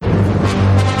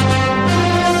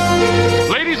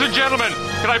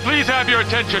I please have your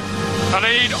attention? And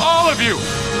I need all of you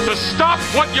to stop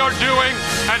what you're doing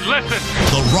and listen.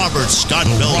 The Robert Scott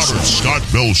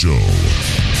Bell Show.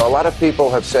 A lot of people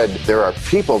have said there are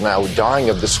people now dying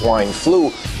of the swine flu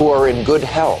who are in good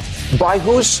health. By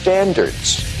whose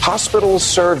standards? Hospitals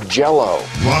serve Jell-O.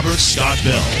 Robert Scott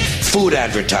Bell. Food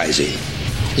advertising.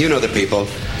 You know the people.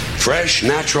 Fresh,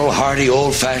 natural, hearty,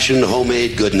 old-fashioned,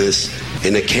 homemade goodness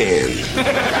in a can.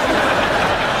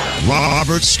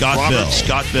 Robert Scott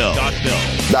Bell.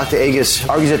 Dr. Agus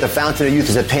argues that the fountain of youth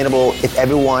is attainable if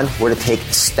everyone were to take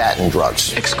statin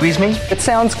drugs. Excuse me? It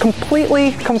sounds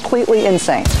completely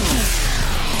insane.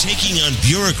 Taking on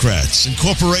bureaucrats and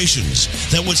corporations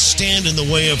that would stand in the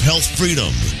way of health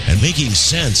freedom and making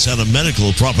sense out of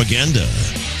medical propaganda.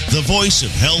 The voice of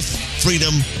health,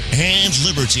 freedom, and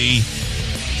liberty,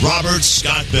 Robert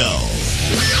Scott Bell.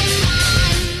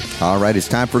 All right, it's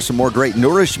time for some more great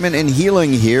nourishment and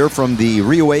healing here from the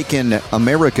Reawaken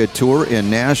America tour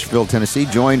in Nashville, Tennessee,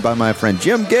 joined by my friend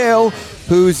Jim Gale,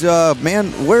 who's, are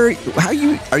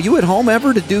you at home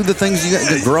ever to do the things you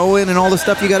got to grow in and all the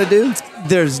stuff you got to do?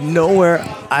 There's nowhere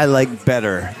I like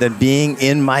better than being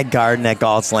in my garden at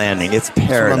Galt's Landing. It's paradise.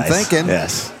 That's what I'm thinking.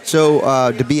 Yes.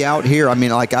 So to be out here, I mean,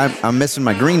 like I'm missing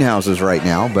my greenhouses right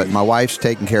now, but my wife's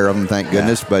taking care of them, thank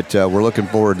goodness. Yeah. But we're looking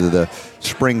forward to the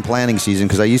spring planting season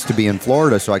because I used to be in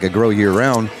Florida, so I could grow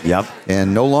year-round. Yep.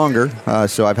 And no longer.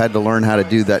 So I've had to learn how to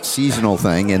do that seasonal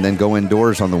thing and then go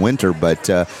indoors on the winter. But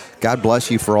God bless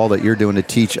you for all that you're doing to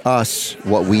teach us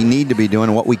what we need to be doing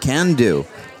and what we can do.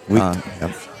 Yep.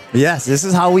 Yes, this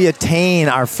is how we attain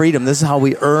our freedom. This is how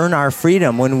we earn our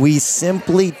freedom, when we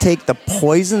simply take the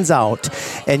poisons out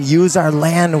and use our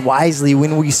land wisely,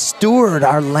 when we steward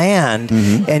our land.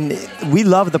 And we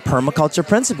love the permaculture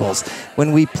principles.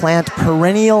 When we plant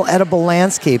perennial edible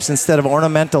landscapes instead of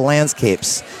ornamental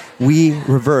landscapes, we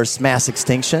reverse mass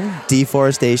extinction,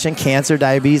 deforestation, cancer,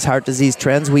 diabetes, heart disease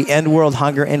trends. We end world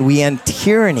hunger, and we end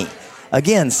tyranny.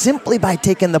 Again, simply by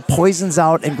taking the poisons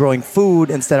out and growing food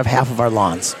instead of half of our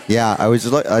lawns. Yeah, I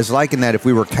was liking that. If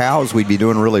we were cows, we'd be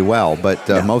doing really well. But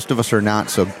most of us are not,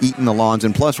 so eating the lawns.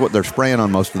 And plus what they're spraying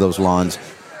on most of those lawns,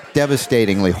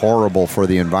 devastatingly horrible for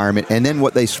the environment. And then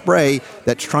what they spray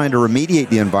that's trying to remediate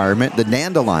the environment, the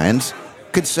dandelions,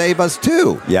 could save us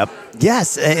too. Yep.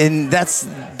 Yes, and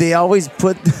they always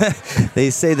they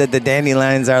say that the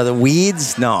dandelions are the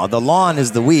weeds. No, the lawn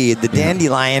is the weed. The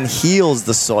dandelion heals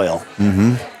the soil.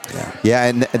 Yeah,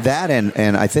 and that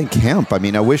and I think hemp. I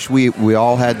mean, I wish we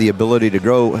all had the ability to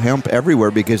grow hemp everywhere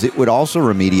because it would also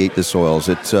remediate the soils.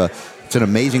 It's an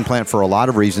amazing plant for a lot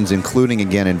of reasons, including,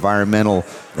 again, environmental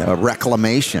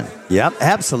reclamation. Yep,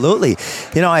 absolutely.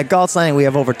 You know, at Galt's Landing, we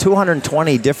have over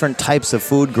 220 different types of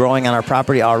food growing on our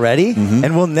property already,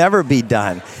 and we'll never be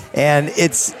done. And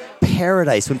it's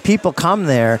paradise. When people come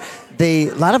there, a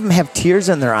lot of them have tears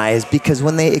in their eyes because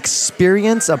when they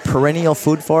experience a perennial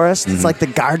food forest, it's like the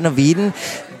Garden of Eden,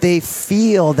 they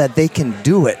feel that they can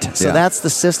do it. So that's the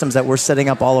systems that we're setting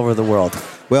up all over the world.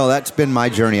 Well, that's been my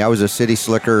journey. I was a city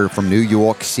slicker from New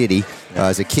York City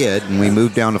as a kid, and we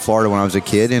moved down to Florida when I was a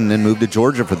kid and then moved to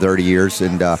Georgia for 30 years,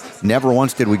 and never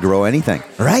once did we grow anything.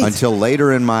 Right. Until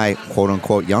later in my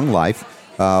quote-unquote young life,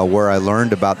 where I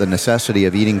learned about the necessity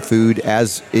of eating food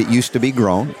as it used to be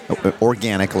grown,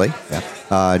 organically.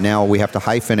 Now we have to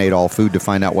hyphenate all food to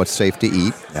find out what's safe to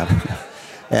eat.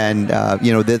 And,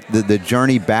 the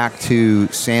journey back to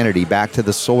sanity, back to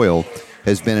the soil,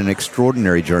 has been an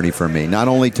extraordinary journey for me. Not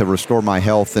only to restore my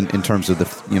health in terms of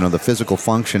the physical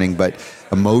functioning, but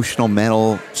emotional,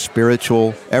 mental,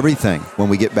 spiritual, everything when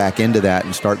we get back into that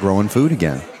and start growing food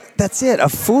again. That's it. A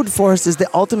food forest is the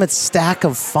ultimate stack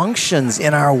of functions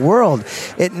in our world.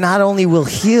 It not only will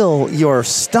heal your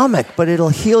stomach, but it'll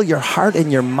heal your heart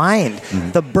and your mind.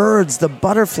 The birds, the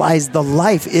butterflies, the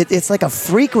life. It's like a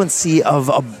frequency of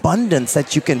abundance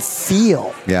that you can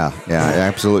feel. Yeah,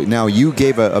 absolutely. Now, you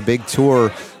gave a big tour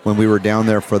when we were down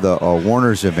there for the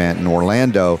Warner's event in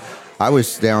Orlando. I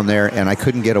was down there and I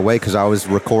couldn't get away because I was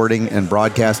recording and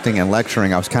broadcasting and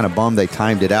lecturing. I was kind of bummed they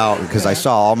timed it out because I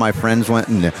saw all my friends went,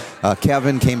 and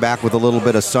Kevin came back with a little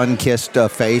bit of sun-kissed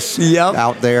face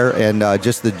out there, and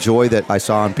just the joy that I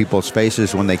saw on people's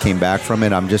faces when they came back from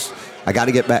it. I got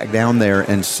to get back down there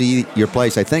and see your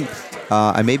place. I think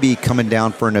I may be coming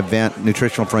down for an event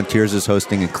Nutritional Frontiers is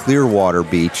hosting in Clearwater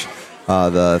Beach.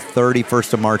 The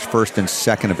 31st of March, 1st and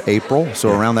 2nd of April. So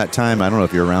around that time, I don't know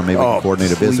if you're around, maybe we can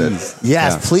coordinate a visit.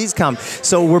 Yes, please come.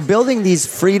 So we're building these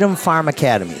Freedom Farm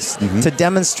Academies to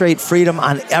demonstrate freedom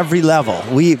on every level.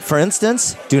 We, for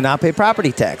instance, do not pay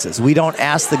property taxes. We don't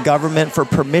ask the government for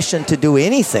permission to do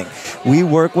anything. We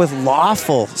work with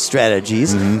lawful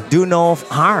strategies, do no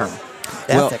harm.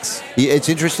 ethics. It's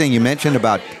interesting. You mentioned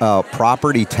about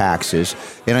property taxes,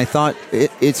 and I thought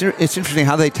it's interesting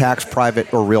how they tax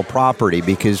private or real property,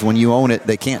 because when you own it,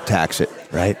 they can't tax it.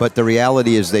 Right. But the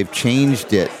reality is they've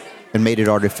changed it and made it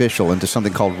artificial into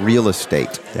something called real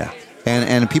estate. Yeah.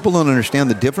 And people don't understand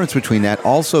the difference between that.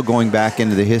 Also going back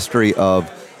into the history of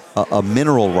a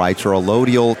mineral rights or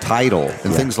allodial title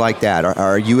and things like that.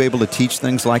 Are you able to teach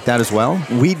things like that as well?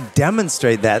 We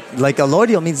demonstrate that. Like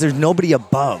allodial means there's nobody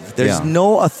above. There's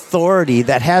no authority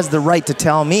that has the right to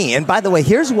tell me. And by the way,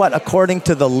 here's what, according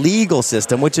to the legal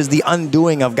system, which is the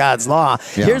undoing of God's law,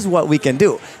 here's what we can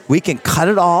do. We can cut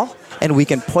it all, and we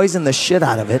can poison the shit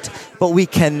out of it, but we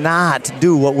cannot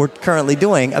do what we're currently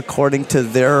doing according to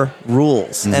their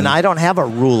rules. And I don't have a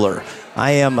ruler.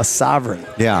 I am a sovereign.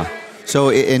 Yeah. So,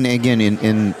 and again,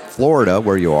 in Florida,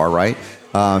 where you are, right,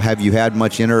 have you had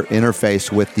much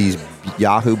interface with these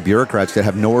Yahoo bureaucrats that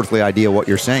have no earthly idea what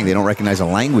you're saying? They don't recognize a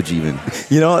language even.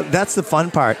 You know, that's the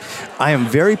fun part. I am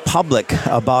very public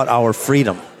about our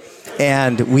freedom.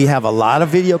 And we have a lot of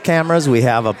video cameras. We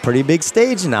have a pretty big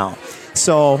stage now.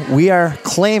 So we are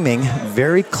claiming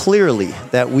very clearly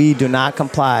that we do not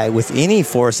comply with any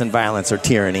force and violence or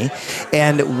tyranny.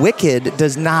 And wicked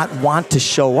does not want to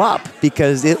show up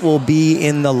because it will be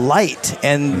in the light.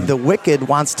 And the wicked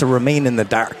wants to remain in the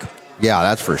dark. Yeah,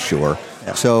 that's for sure.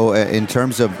 Yeah. So in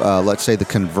terms of, let's say, the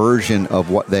conversion of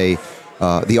what they...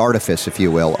 the artifice, if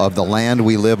you will, of the land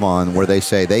we live on, where they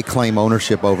say they claim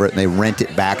ownership over it and they rent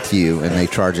it back to you and they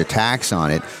charge a tax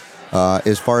on it.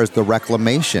 As far as the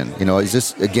reclamation, is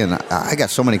this, again, I got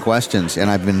so many questions, and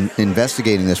I've been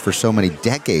investigating this for so many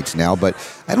decades now, but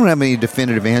I don't have any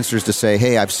definitive answers to say,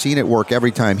 hey, I've seen it work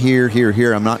every time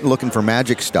here. I'm not looking for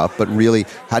magic stuff, but really,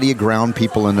 how do you ground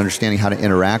people in understanding how to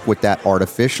interact with that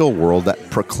artificial world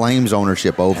that proclaims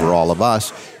ownership over all of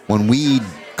us when we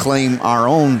claim our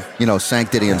own,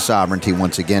 sanctity and sovereignty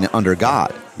once again under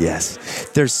God? Yes.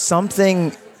 There's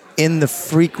something in the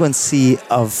frequency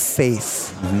of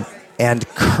faith and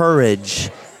courage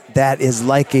that is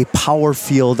like a power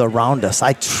field around us.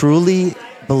 I truly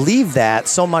believe that,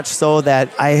 so much so that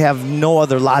I have no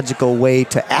other logical way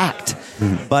to act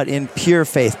but in pure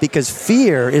faith, because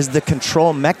fear is the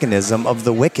control mechanism of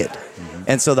the wicked.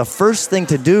 And so the first thing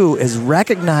to do is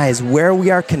recognize where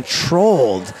we are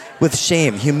controlled with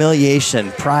shame,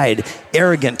 humiliation, pride,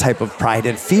 arrogant type of pride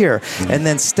and fear, and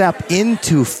then step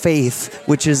into faith,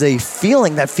 which is a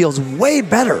feeling that feels way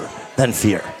better than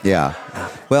fear. Yeah.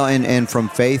 Well, and from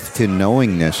faith to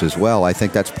knowingness as well, I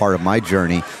think that's part of my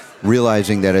journey,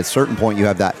 realizing that at a certain point you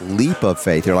have that leap of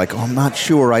faith. You're like, I'm not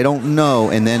sure, I don't know,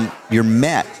 and then you're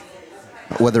met,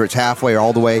 whether it's halfway or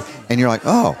all the way, and you're like,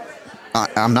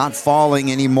 I'm not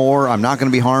falling anymore. I'm not going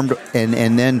to be harmed.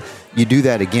 And then you do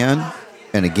that again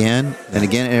and again and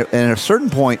again. And at a certain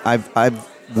point, I've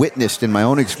witnessed in my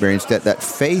own experience that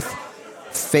faith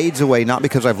fades away, not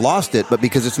because I've lost it, but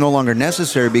because it's no longer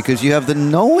necessary, because you have the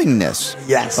knowingness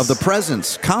of the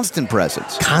presence, constant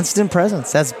presence. Constant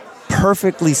presence. That's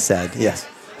perfectly said. Yes.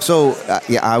 So,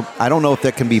 I don't know if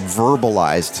that can be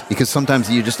verbalized, because sometimes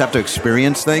you just have to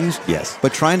experience things. Yes.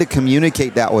 But trying to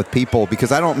communicate that with people,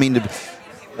 because I don't mean to...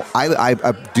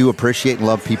 I do appreciate and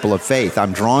love people of faith.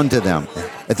 I'm drawn to them.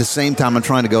 At the same time, I'm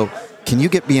trying to go, can you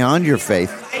get beyond your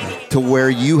faith to where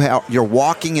you're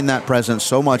walking in that presence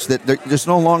so much that there's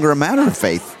no longer a matter of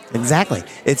faith? Exactly.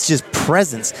 It's just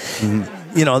presence.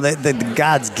 The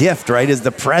God's gift, right, is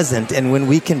the present. And when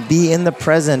we can be in the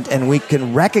present and we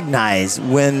can recognize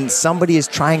when somebody is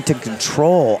trying to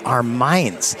control our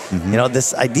minds,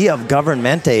 this idea of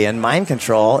governmente and mind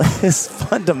control is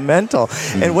fundamental.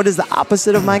 And what is the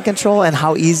opposite of mind control, and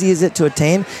how easy is it to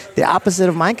attain? The opposite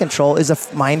of mind control is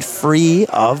a mind free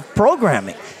of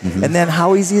programming. And then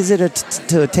how easy is it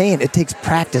to attain? It takes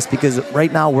practice, because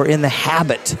right now we're in the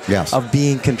habit of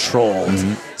being controlled.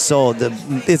 So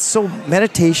it's so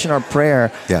meditation or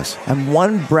prayer. Yes. I'm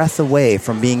one breath away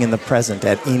from being in the present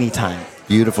at any time.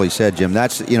 Beautifully said, Jim.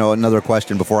 That's, another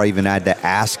question before I even had to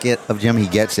ask it of Jim. He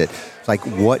gets it. It's like,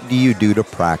 what do you do to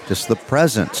practice the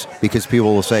presence? Because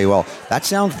people will say, well, that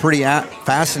sounds pretty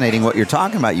fascinating what you're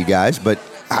talking about, you guys, but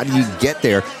how do you get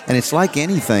there? And it's like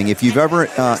anything. If you've ever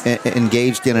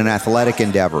engaged in an athletic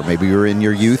endeavor, maybe you're in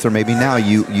your youth, or maybe now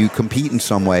you compete in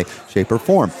some way, shape, or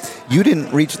form. You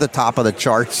didn't reach the top of the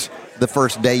charts the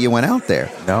first day you went out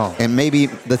there. No. And maybe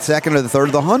the second or the third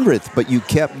or the 100th, but you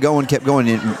kept going,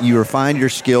 and you refined your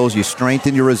skills, you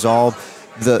strengthened your resolve.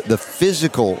 The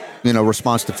physical,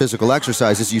 response to physical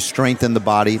exercises, you strengthen the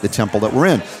body, the temple that we're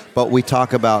in. But we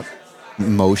talk about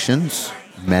emotions,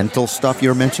 mental stuff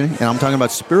you're mentioning, and I'm talking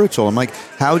about spiritual. I'm like,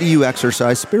 how do you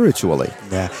exercise spiritually?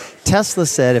 Yeah. Tesla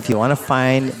said, if you want to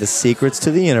find the secrets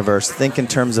to the universe, think in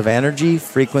terms of energy,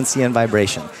 frequency, and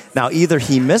vibration. Now, either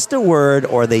he missed a word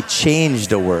or they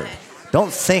changed a word.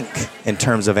 Don't think in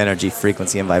terms of energy,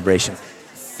 frequency, and vibration.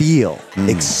 Feel,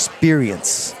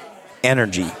 experience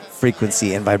energy,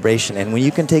 frequency, and vibration. And when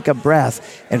you can take a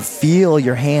breath and feel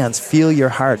your hands, feel your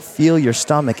heart, feel your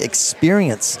stomach,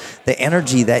 experience the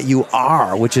energy that you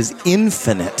are, which is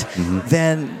infinite,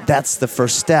 then that's the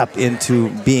first step into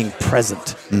being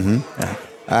present. Yeah.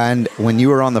 And when you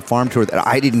were on the farm tour that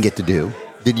I didn't get to do,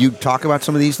 did you talk about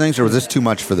some of these things, or was this too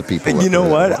much for the people? You know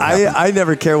what? I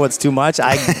never care what's too much.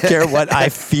 I care what I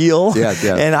feel. Yeah.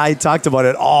 And I talked about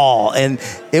it all. And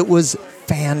it was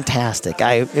fantastic.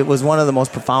 It was one of the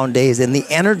most profound days. And the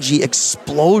energy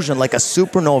explosion, like a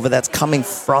supernova that's coming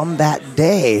from that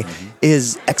day,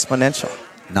 is exponential.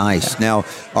 Nice. Now,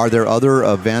 are there other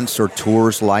events or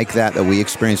tours like that we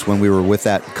experienced when we were with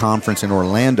that conference in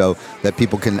Orlando that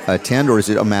people can attend, or is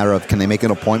it a matter of can they make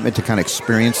an appointment to kind of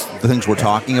experience the things we're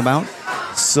talking about?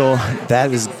 So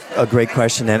that is a great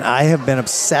question, and I have been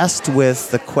obsessed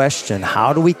with the question,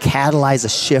 how do we catalyze a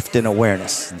shift in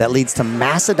awareness that leads to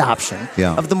mass adoption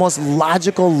of the most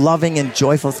logical, loving, and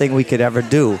joyful thing we could ever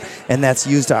do, and that's to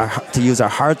use our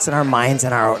hearts and our minds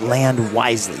and our land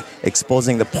wisely,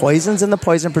 exposing the poisons and the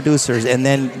poison producers, and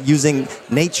then using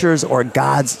nature's or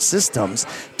God's systems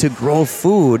to grow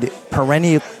food with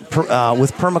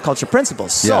permaculture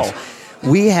principles. So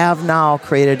we have now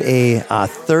created a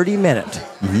 30-minute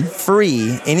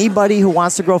free, anybody who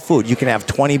wants to grow food. You can have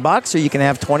 $20 or you can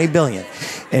have 20 billion.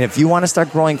 And if you want to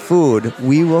start growing food,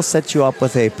 we will set you up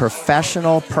with a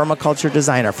professional permaculture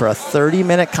designer for a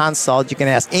 30-minute consult. You can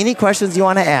ask any questions you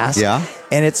want to ask.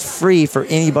 And it's free for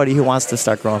anybody who wants to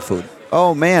start growing food.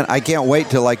 Oh, man, I can't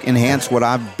wait to enhance what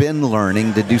I've been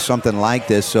learning to do something like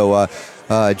this. So,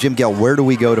 Jim, Gale, where do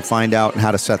we go to find out and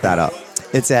how to set that up?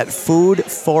 It's at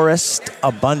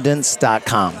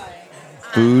foodforestabundance.com.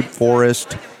 Food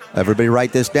Forest, everybody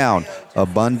write this down,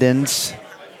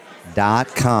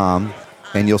 abundance.com.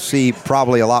 And you'll see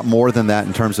probably a lot more than that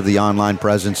in terms of the online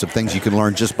presence of things you can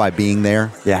learn just by being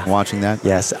there, watching that.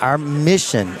 Yes, our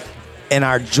mission and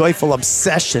our joyful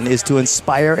obsession is to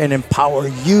inspire and empower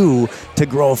you to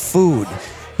grow food.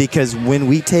 Because when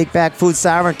we take back food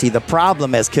sovereignty, the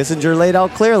problem, as Kissinger laid out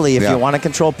clearly, if you want to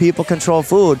control people, control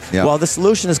food, well, the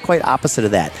solution is quite opposite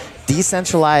of that.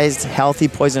 Decentralized, healthy,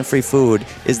 poison-free food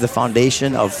is the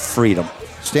foundation of freedom.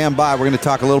 Stand by. We're going to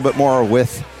talk a little bit more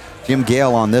with Jim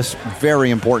Gale on this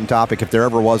very important topic, if there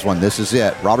ever was one. This is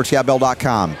it.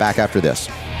 RobertScott.com. Back after this.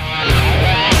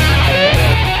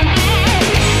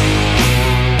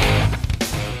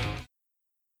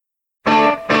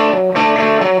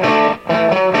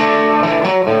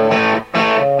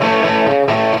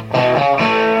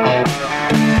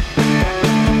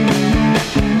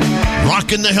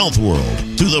 In the health world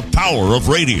through the power of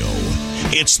radio.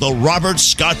 It's the Robert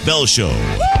Scott Bell Show.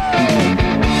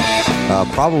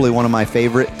 Probably one of my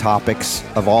favorite topics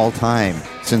of all time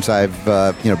since I've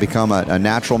become a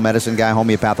natural medicine guy,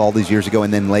 homeopath all these years ago,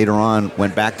 and then later on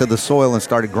went back to the soil and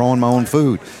started growing my own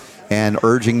food and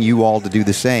urging you all to do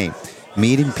the same.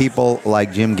 Meeting people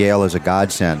like Jim Gale is a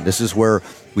godsend. This is where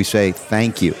we say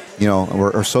thank you.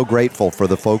 We're so grateful for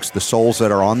the folks, the souls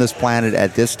that are on this planet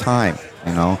at this time,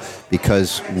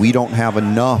 because we don't have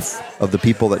enough of the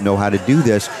people that know how to do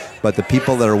this, but the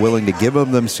people that are willing to give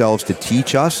of themselves to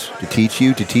teach us, to teach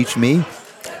you, to teach me,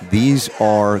 these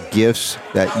are gifts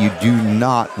that you do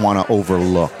not want to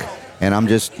overlook. And I'm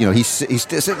just, he's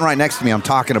sitting right next to me. I'm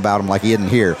talking about him like he isn't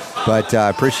here. But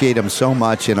I appreciate him so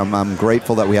much, and I'm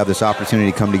grateful that we have this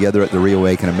opportunity to come together at the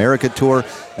Reawaken America Tour,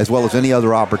 as well as any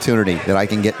other opportunity that I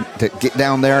can get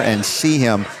down there and see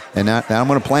him. And I'm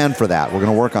going to plan for that. We're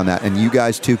going to work on that. And you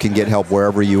guys, too, can get help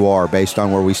wherever you are based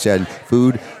on where we said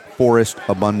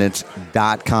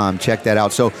foodforestabundance.com. Check that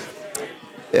out. So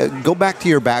go back to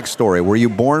your backstory. Were you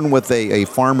born with a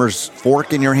farmer's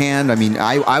fork in your hand? I mean,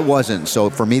 I wasn't. So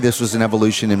for me, this was an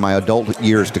evolution in my adult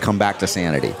years to come back to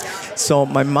sanity. So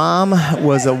my mom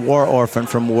was a war orphan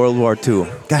from World War II.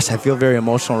 Gosh, I feel very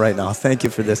emotional right now. Thank you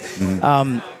for this.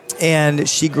 And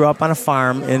she grew up on a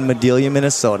farm in Amelia,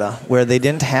 Minnesota, where they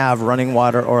didn't have running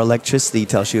water or electricity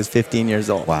till she was 15 years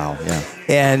old. Wow, yeah.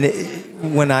 And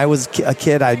when I was a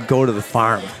kid, I'd go to the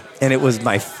farm. And it was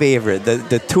my favorite.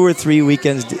 The 2 or 3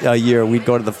 weekends a year we'd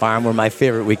go to the farm were my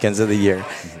favorite weekends of the year.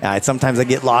 Sometimes I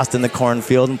get lost in the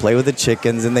cornfield and play with the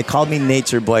chickens, and they called me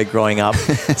Nature Boy growing up.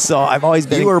 So I've always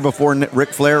been... You were before Ric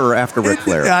Flair or after Ric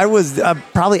Flair? I was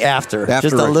probably after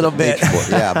just a little bit.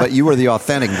 Yeah, but you were the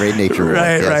authentic great Nature Boy.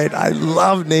 Right. I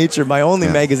love nature. My only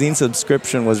magazine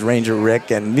subscription was Ranger Rick,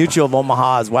 and Mutual of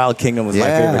Omaha's Wild Kingdom was my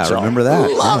favorite show. I remember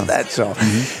that. Love that show.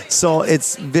 Mm-hmm. So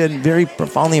it's been very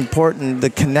profoundly important,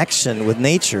 the connection with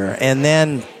nature. And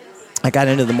then I got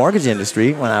into the mortgage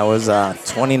industry when I was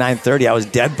 29, 30. I was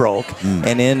dead broke.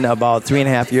 And in about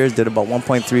 3.5 years, did about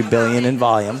 $1.3 billion in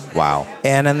volume. Wow.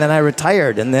 And then I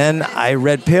retired. And then I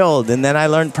red pilled. And then I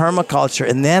learned permaculture.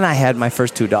 And then I had my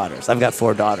first 2 daughters. I've got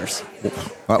 4 daughters.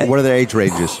 What are their age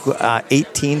ranges?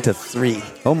 18 to 3.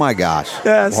 Oh, my gosh.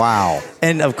 Yes. Wow.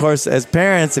 And, of course, as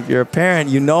parents, if you're a parent,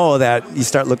 you know that you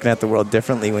start looking at the world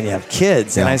differently when you have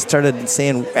kids. Yeah. And I started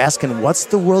asking, what's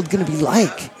the world going to be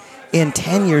like in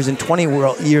 10 years, in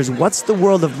 20 years? What's the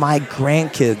world of my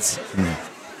grandkids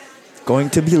going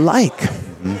to be like?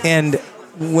 And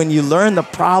when you learn the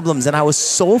problems, and I was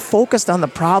so focused on the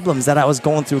problems that I was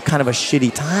going through kind of a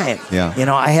shitty time. Yeah. You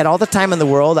know, I had all the time in the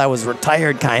world. I was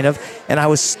retired kind of, and I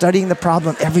was studying the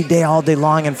problem every day, all day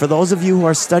long. And for those of you who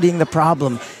are studying the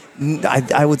problem,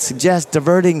 I would suggest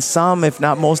diverting some, if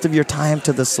not most of your time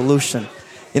to the solution.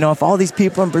 You know, if all these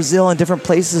people in Brazil and different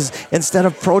places, instead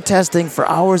of protesting for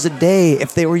hours a day,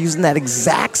 if they were using that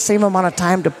exact same amount of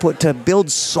time to build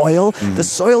soil, the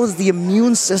soil is the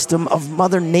immune system of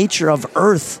Mother Nature, of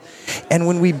Earth. And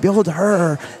when we build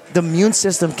her, the immune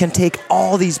system can take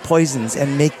all these poisons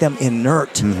and make them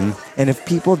inert. And if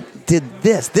people did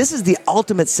this is the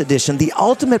ultimate sedition. The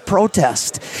ultimate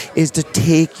protest is to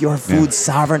take your food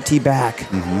sovereignty back.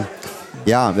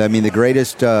 Yeah, I mean, the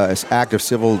greatest act of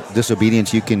civil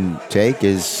disobedience you can take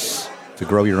is to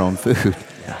grow your own food,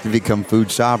 to become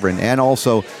food sovereign. And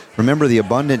also, remember, the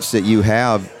abundance that you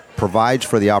have provides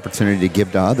for the opportunity to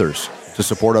give to others, to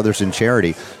support others in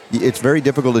charity. It's very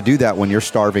difficult to do that when you're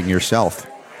starving yourself.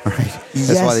 Right?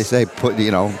 That's why they say, put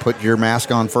your mask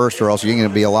on first, or else you're going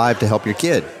to be alive to help your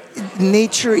kid.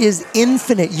 Nature is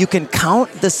infinite. You can count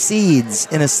the seeds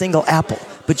in a single apple,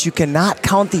 but you cannot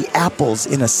count the apples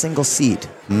in a single seed.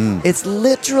 It's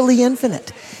literally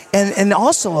infinite. And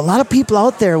also, a lot of people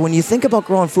out there, when you think about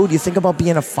growing food, you think about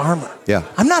being a farmer. Yeah.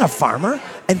 I'm not a farmer.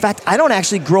 In fact, I don't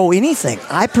actually grow anything.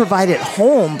 I provide it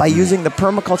home by using the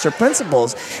permaculture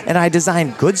principles, and I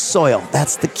design good soil.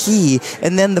 That's the key.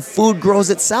 And then the food grows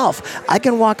itself. I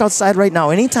can walk outside right now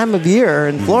any time of year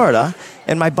in Florida,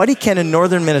 and my buddy Ken in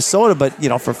northern Minnesota, but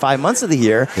for 5 months of the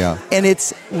year. Yeah. And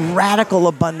it's radical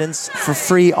abundance for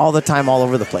free all the time, all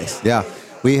over the place. Yeah.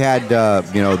 We had,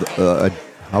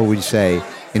 how would you say,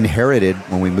 inherited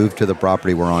when we moved to the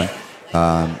property we're on,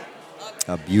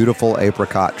 a beautiful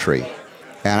apricot tree.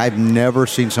 And I've never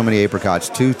seen so many apricots,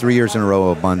 2-3 years in a row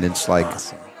of abundance.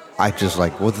 Awesome. I just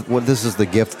this is the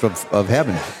gift of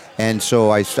heaven. And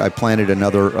so I planted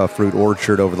another fruit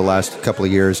orchard over the last couple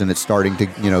of years, and it's starting to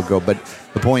go. But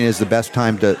the point is, the best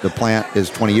time to plant is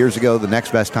 20 years ago. The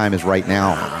next best time is right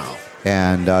now. Wow.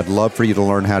 And I'd love for you to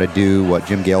learn how to do what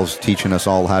Jim Gale's teaching us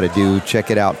all how to do.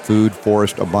 Check it out,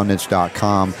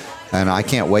 foodforestabundance.com. And I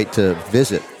can't wait to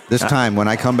visit. This time, when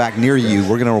I come back near you,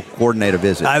 we're going to coordinate a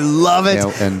visit. I love it.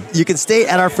 And you can stay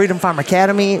at our Freedom Farm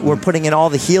Academy. We're putting in all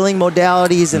the healing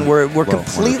modalities, and we're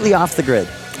completely off the grid.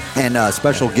 And a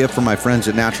special gift from my friends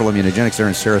at Natural Immunogenics there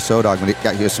in Sarasota. I'm going to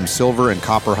get you some silver and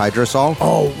copper hydrosol.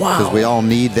 Oh, wow. Because we all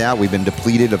need that. We've been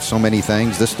depleted of so many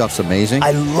things. This stuff's amazing.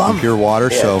 I love pure water.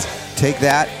 It. So take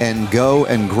that and go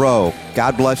and grow.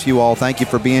 God bless you all. Thank you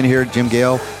for being here, Jim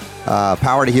Gale.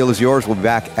 Power to Heal is yours. We'll be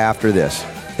back after this.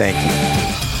 Thank you.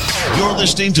 You're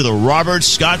listening to The Robert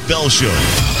Scott Bell Show.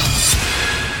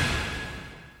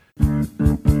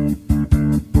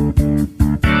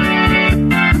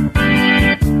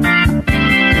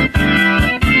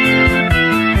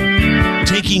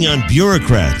 Taking on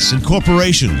bureaucrats and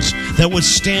corporations that would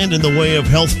stand in the way of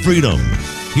health freedom.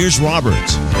 Here's Robert.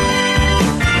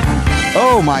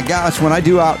 Oh my gosh, when I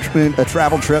do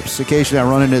travel trips, occasionally I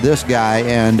run into this guy,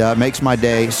 and makes my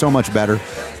day so much better.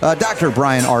 Dr.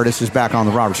 Bryan Ardis is back on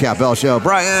the Robert Scott Bell Show.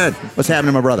 Brian, what's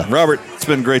happening, my brother? Robert, it's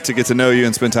been great to get to know you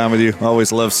and spend time with you.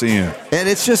 Always love seeing you. And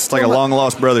it's just like a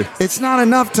long-lost brother. It's not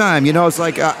enough time. It's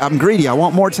like I'm greedy. I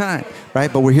want more time.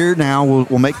 Right, but we're here now.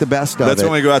 We'll make the best of it. That's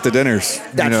when we go out to dinners.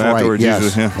 That's right. Afterwards, yes.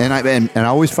 usually, yeah. And I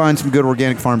always find some good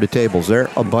organic farm to tables. They're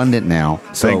abundant now.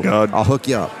 So Thank God. I'll hook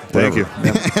you up. Thank you.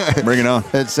 Yeah. Bring it on.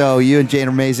 And so you and Jane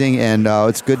are amazing, and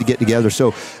it's good to get together.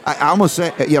 So I almost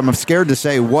say, I'm scared to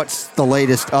say what's the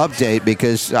latest update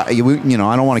because I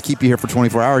don't want to keep you here for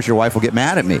 24 hours. Your wife will get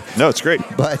mad at me. No, it's great.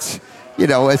 But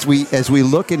as we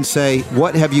look and say,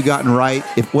 what have you gotten right?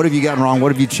 What have you gotten wrong?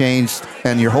 What have you changed?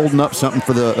 And you're holding up something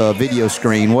for the video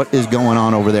screen. What is going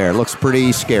on over there? It looks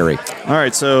pretty scary. All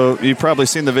right, so you've probably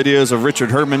seen the videos of Richard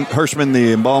Hirschman,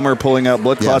 the embalmer, pulling out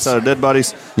blood clots out of dead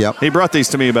bodies. Yep. He brought these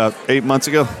to me about 8 months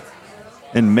ago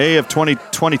in May of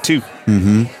 2022.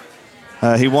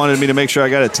 Mm-hmm. He wanted me to make sure I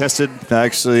got it tested.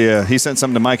 Actually, he sent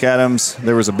something to Mike Adams.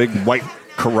 There was a big white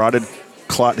carotid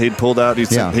clot he'd pulled out. He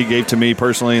gave to me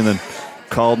personally and then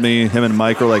called me. Him and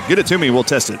Mike were like, get it to me, we'll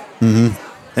test it. Mm-hmm.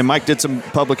 And Mike did some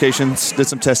publications, did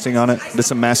some testing on it, did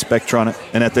some mass spectra on it.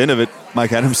 And at the end of it,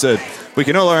 Mike Adams said, we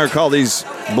can no longer call these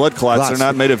blood clots. They're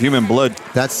not made of human blood.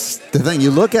 That's the thing. You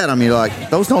look at them, you're like,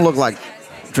 those don't look like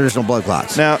traditional blood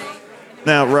clots. Now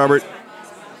Robert,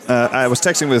 I was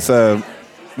texting with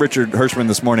Richard Hirschman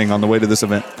this morning on the way to this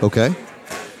event. Okay.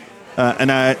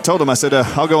 And I told him, I said,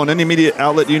 I'll go on any media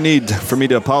outlet you need for me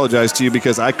to apologize to you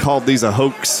because I called these a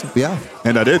hoax. Yeah.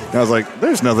 And I did. I was like,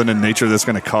 there's nothing in nature that's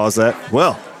going to cause that.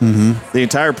 Well, the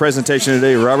entire presentation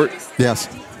today, Robert, yes,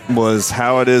 was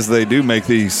how it is they do make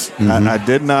these. Mm-hmm. I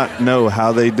did not know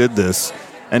how they did this.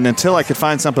 And until I could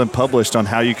find something published on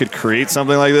how you could create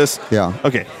something like this. Yeah.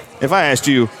 Okay. If I asked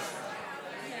you,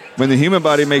 when the human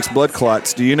body makes blood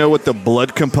clots, do you know what the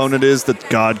blood component is that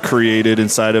God created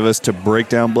inside of us to break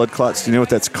down blood clots? Do you know what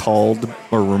that's called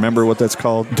or remember what that's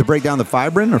called? To break down the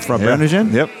fibrin or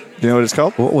fibrinogen? Yep. Do you know what it's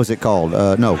called? What was it called?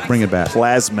 No, bring it back.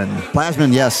 Plasmin.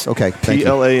 Plasmin, yes. Okay.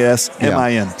 Plasmin.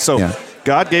 Yeah. So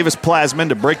God gave us plasmin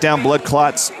to break down blood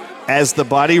clots as the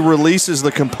body releases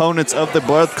the components of the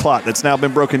blood clot that's now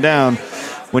been broken down.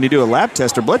 When you do a lab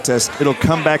test or blood test, it'll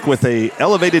come back with a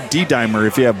elevated D-dimer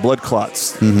if you have blood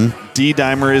clots. Mm-hmm.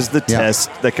 D-dimer is the test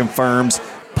that confirms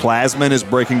plasmin is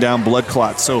breaking down blood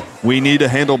clots. So we need to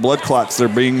handle blood clots. They're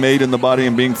being made in the body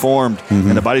and being formed,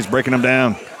 and the body's breaking them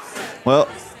down. Well,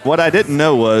 what I didn't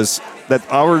know was that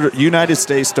our United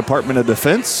States Department of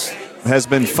Defense has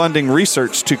been funding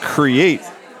research to create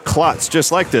clots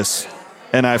just like this.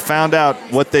 And I found out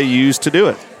what they use to do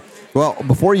it. Well,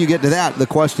 before you get to that, the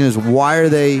question is, why are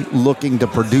they looking to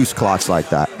produce clots like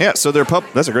that? Yeah, so they're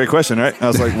that's a great question, right? I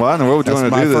was like, why in the world would you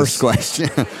want to do this? That's my first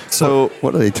question. So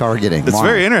what are they targeting? It's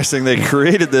very interesting. They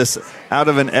created this out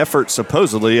of an effort,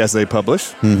 supposedly, as they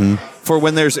publish, for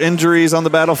when there's injuries on the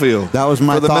battlefield. That was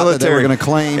my thought military, that they were going to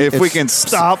claim. If we can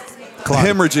stop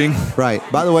hemorrhaging. Right.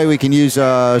 By the way, we can use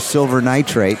silver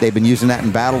nitrate. They've been using that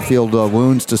in battlefield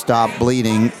wounds to stop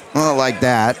bleeding, like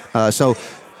that. So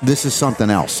this is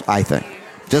something else, I think.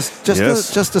 Just a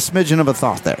smidgen of a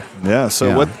thought there. Yeah.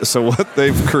 So what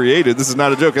they've created, this is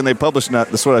not a joke, and they published that.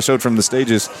 This is what I showed from the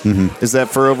stages. Is that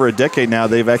for over a decade now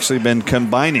they've actually been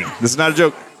combining. This is not a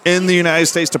joke. In the United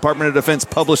States Department of Defense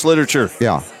published literature.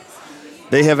 Yeah.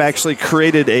 They have actually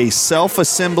created a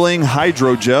self-assembling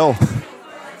hydrogel.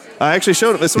 I actually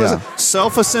showed it. This was a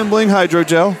self-assembling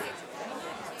hydrogel.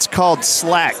 It's called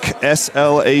SLAC,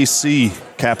 S-L-A-C,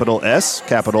 capital S,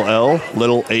 capital L,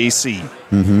 little A-C.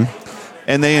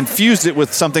 And they infused it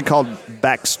with something called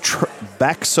baxotropin.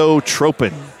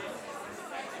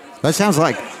 That sounds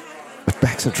like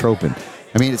baxotropin.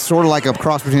 I mean, it's sort of like a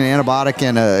cross between an antibiotic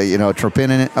and a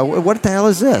tropin in it. What the hell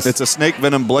is this? It's a snake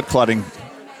venom blood clotting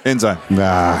enzyme.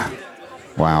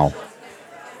 Wow.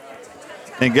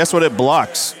 And guess what it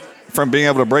blocks from being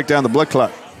able to break down the blood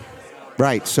clot?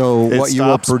 Right. So it what you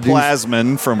will produce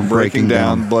plasmin from breaking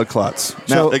down blood clots.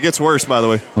 Now, it gets worse, by the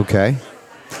way. Okay.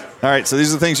 All right, so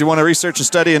these are the things you want to research and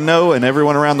study and know, and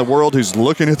everyone around the world who's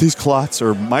looking at these clots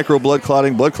or micro blood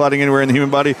clotting anywhere in the human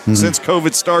body since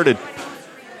COVID started.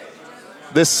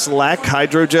 This SLAC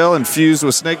hydrogel infused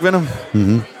with snake venom,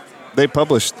 they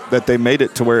published that they made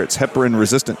it to where it's heparin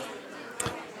resistant.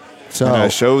 So and I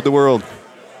showed the world.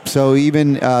 So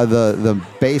even the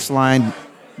baseline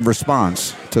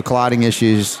response to clotting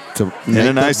issues to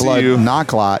make the blood not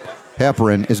clot,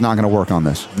 heparin is not going to work on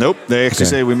this. Nope. They actually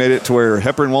say we made it to where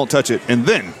heparin won't touch it. And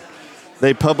then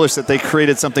they published that they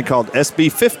created something called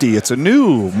SB50. It's a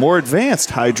new, more advanced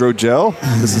hydrogel.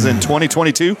 This is in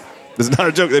 2022. This is not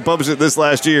a joke. They published it this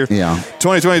last year. Yeah.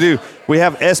 2022. We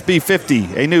have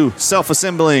SB50, a new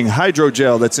self-assembling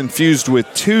hydrogel that's infused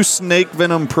with 2 snake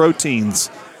venom proteins.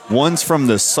 One's from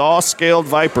the saw-scaled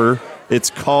viper.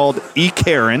 It's called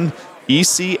Ecarin,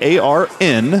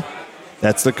 E-C-A-R-N.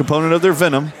 That's the component of their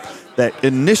venom. that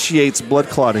initiates blood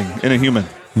clotting in a human.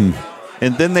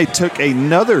 And then they took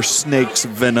another snake's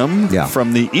venom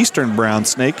from the eastern brown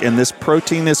snake, and this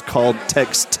protein is called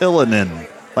textillinin,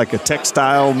 like a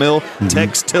textile mill,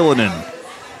 textillinin.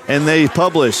 And they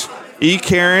publish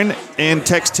E-Carin and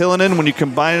textillinin. When you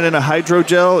combine it in a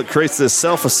hydrogel, it creates this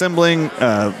self-assembling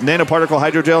nanoparticle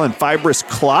hydrogel and fibrous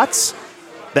clots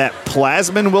that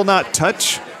plasmin will not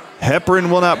touch,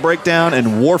 heparin will not break down, and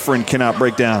warfarin cannot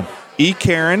break down.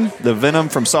 E-Carin, the venom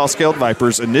from saw-scaled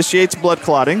vipers, initiates blood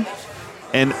clotting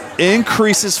and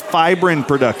increases fibrin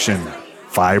production.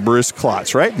 Fibrous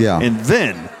clots, right? Yeah. And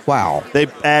then they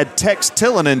add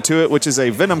textillinin to it, which is a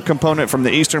venom component from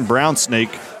the eastern brown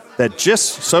snake that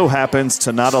just so happens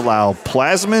to not allow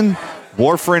plasmin,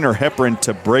 warfarin, or heparin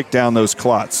to break down those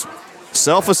clots.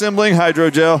 Self-assembling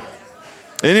hydrogel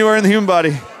anywhere in the human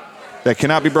body that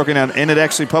cannot be broken down. And it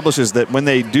actually publishes that when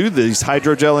they do these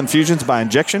hydrogel infusions by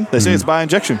injection, they say it's by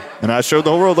injection. And I showed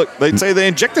the whole world, look, they say they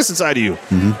inject this inside of you.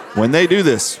 When they do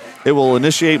this, it will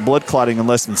initiate blood clotting in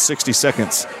less than 60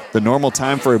 seconds. The normal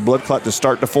time for a blood clot to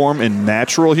start to form in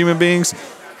natural human beings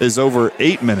is over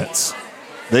 8 minutes.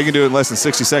 They can do it in less than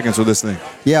 60 seconds with this thing.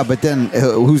 Yeah, but then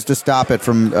who's to stop it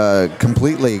from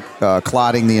completely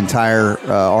clotting the entire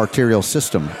arterial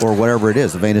system or whatever it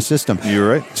is, the venous system? You're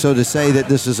right. So to say that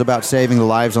this is about saving the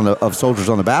lives of soldiers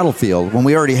on the battlefield, when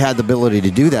we already had the ability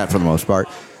to do that for the most part,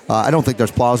 I don't think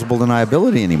there's plausible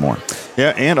deniability anymore.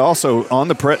 Yeah, and also on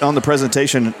the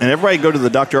presentation, and everybody go to the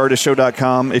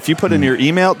drardisshow.com. If you put in your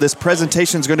email, this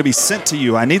presentation is going to be sent to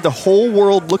you. I need the whole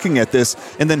world looking at this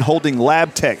and then holding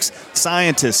lab techs,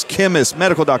 scientists, chemists,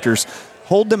 medical doctors,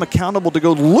 hold them accountable to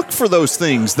go look for those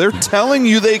things. They're telling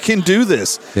you they can do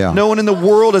this. Yeah. No one in the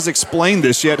world has explained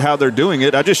this yet, how they're doing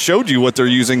it. I just showed you what they're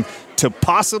using to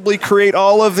possibly create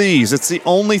all of these. It's the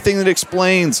only thing that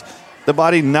explains the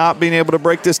body not being able to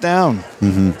break this down.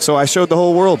 So I showed the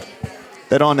whole world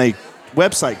that on a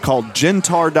website called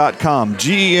gentar.com,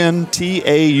 GENTAUR.com,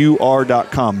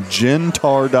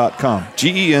 gentar.com,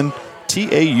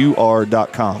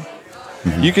 GENTAUR.com.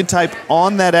 You can type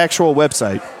on that actual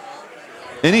website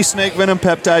any snake venom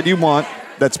peptide you want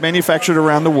that's manufactured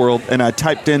around the world, and I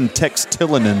typed in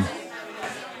textillinin.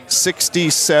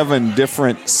 67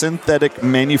 different synthetic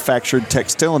manufactured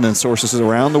textillinin sources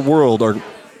around the world are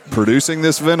producing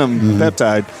this venom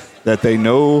peptide that they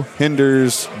know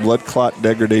hinders blood clot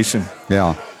degradation.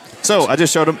 Yeah. So I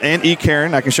just showed them, and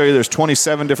E-Carin. I can show you there's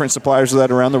 27 different suppliers of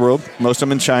that around the world, most of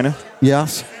them in China.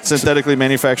 Yes. Synthetically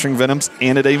manufacturing venoms,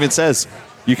 and it even says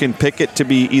you can pick it to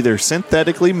be either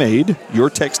synthetically made, your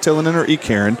textillinin or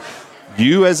E-Carin.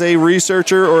 You as a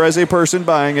researcher or as a person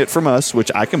buying it from us, which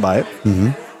I can buy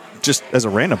it, just as a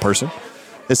random person.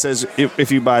 It says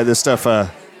if you buy this stuff,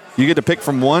 you get to pick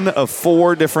from one of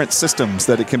 4 different systems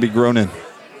that it can be grown in.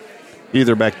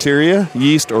 Either bacteria,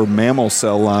 yeast, or mammal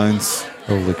cell lines.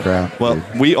 Holy crap. Well,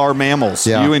 dude. we are mammals.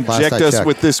 Yeah, You inject us checked.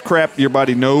 with this crap, your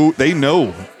body they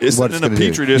know. It's What in it's a gonna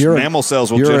petri do. dish, You're a- mammal cells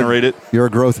will you're a- generate it. You're a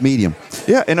growth medium.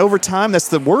 Yeah, and over time, that's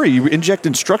the worry. You inject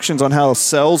instructions on how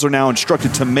cells are now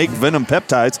instructed to make venom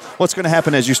peptides. What's going to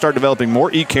happen as you start developing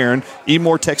more E-Carin,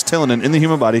 more textillinin in the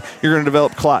human body, you're going to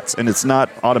develop clots, and it's not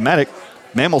automatic.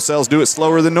 Mammal cells do it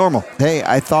slower than normal. Hey,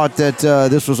 I thought that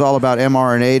this was all about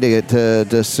mRNA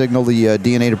to signal the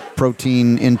DNA to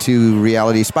protein into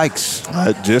reality spikes.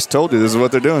 I just told you this is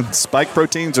what they're doing. Spike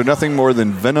proteins are nothing more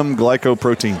than venom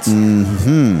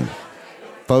glycoproteins.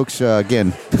 Folks,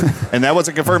 again. And that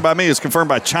wasn't confirmed by me. It was confirmed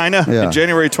by China in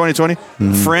January 2020,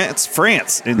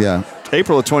 France in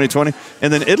April of 2020,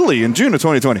 and then Italy in June of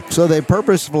 2020. So they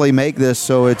purposefully make this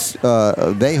so it's,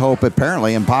 they hope,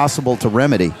 apparently impossible to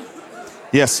remedy.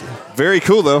 Yes. Very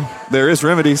cool, though. There is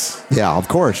remedies. Yeah, of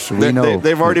course. We know.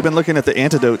 They've already been looking at the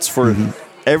antidotes for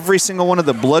every single one of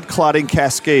the blood clotting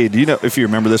cascade. You know, if you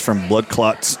remember this from blood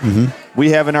clots,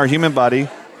 we have in our human body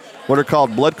what are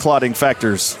called blood clotting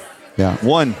factors. Yeah.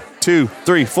 1, 2,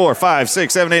 3, 4, 5,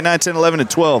 6, 7, 8, 9, 10, 11, and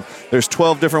 12. There's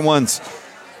 12 different ones.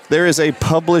 There is a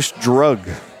published drug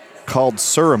called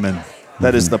Suramin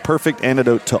that is the perfect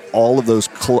antidote to all of those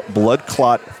blood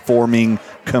clot forming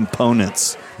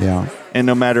components. Yeah. And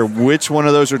no matter which one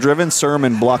of those are driven,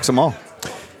 Suramin blocks them all.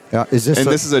 Yeah. This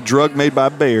is a drug made by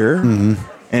Bayer.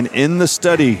 And in the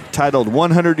study titled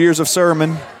 100 Years of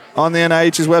Suramin on the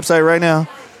NIH's website right now,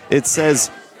 it says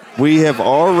we have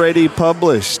already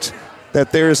published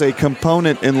that there is a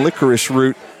component in licorice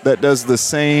root that does the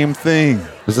same thing.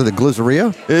 Is it the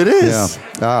glyceria? It is.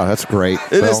 Yeah. Oh, that's great.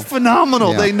 It is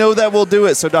phenomenal. Yeah. They know that will do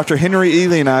it. So Dr. Henry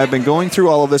Ely and I have been going through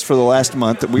all of this for the last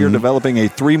month. We are developing a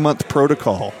 3-month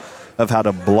protocol of how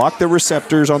to block the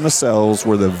receptors on the cells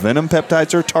where the venom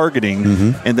peptides are targeting,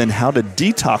 and then how to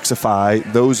detoxify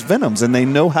those venoms, and they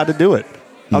know how to do it.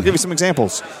 I'll give you some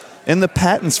examples. In the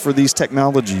patents for these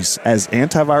technologies as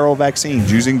antiviral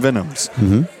vaccines using venoms,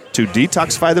 to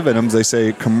detoxify the venoms, they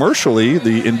say commercially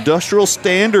the industrial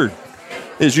standard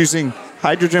is using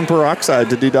hydrogen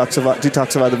peroxide to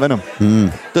detoxify the venom.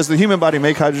 Does the human body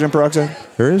make hydrogen peroxide?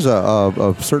 There is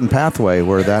a certain pathway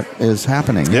where that is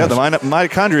happening. Yeah, yes. the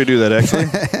mitochondria do that, actually.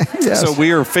 Yes. So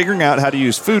we are figuring out how to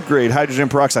use food-grade hydrogen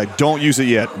peroxide. Don't use it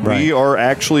yet. Right. We are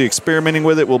actually experimenting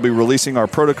with it. We'll be releasing our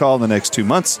protocol in the next 2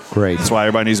 months. Great. That's why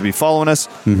everybody needs to be following us.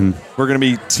 We're going to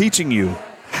be teaching you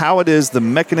how it is the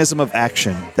mechanism of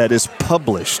action that is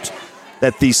published,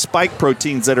 that these spike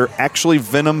proteins that are actually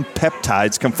venom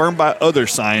peptides, confirmed by other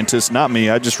scientists, not me,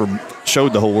 I just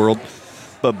showed the whole world,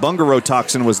 but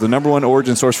bungarotoxin was the #1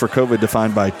 origin source for COVID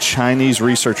defined by Chinese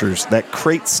researchers. That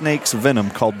crate snake's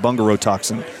venom called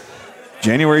bungarotoxin,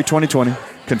 January 2020,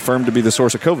 confirmed to be the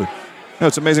source of COVID. You know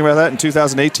what's amazing about that? In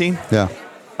 2018,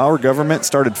 our government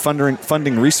started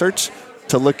funding research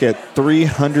to look at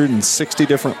 360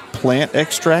 different plant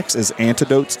extracts as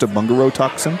antidotes to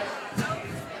bungarotoxin.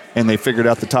 And they figured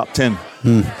out the top 10.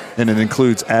 And it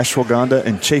includes ashwagandha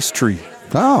and chase tree.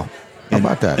 Oh, how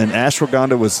about that? And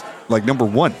ashwagandha was like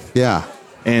 #1. Yeah.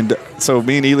 And so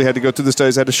me and Ely had to go through the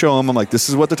studies. I had to show them. I'm like, this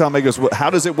is what the top goes. How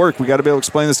does it work? We got to be able to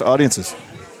explain this to audiences.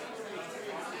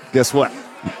 Guess what?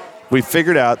 We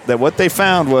figured out that what they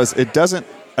found was it doesn't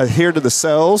adhere to the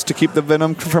cells to keep the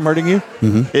venom from hurting you.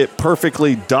 It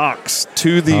perfectly docks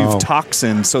to the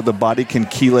toxin so the body can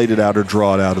chelate it out or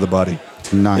draw it out of the body.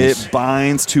 Nice. It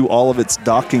binds to all of its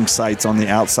docking sites on the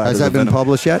outside Has of the that been venom.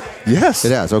 published yet? Yes.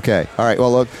 It has. Okay. All right.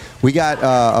 Well, look, we got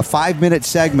a 5-minute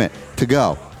segment to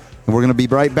go. And we're going to be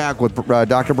right back with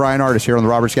Dr. Bryan Ardis here on the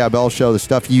Robert Scott Bell Show. The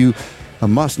stuff you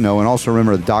must know. And also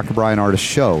remember the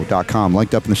drbryanardisshow.com.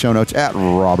 Linked up in the show notes at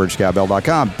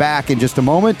robertscottbell.com. Back in just a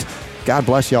moment. God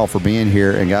bless y'all for being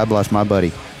here. And God bless my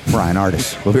buddy, Bryan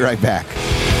Ardis. We'll be right back.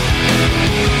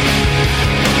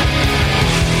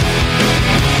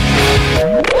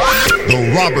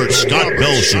 The Robert Scott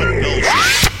Bell Show.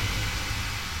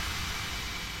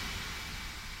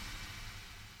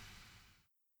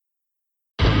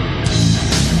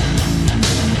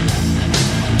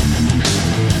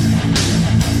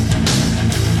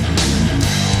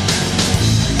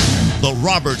 The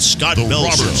Robert Scott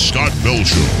Bell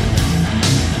Show.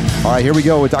 All right, here we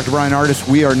go with Dr. Bryan Ardis.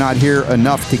 We are not here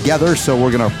enough together, so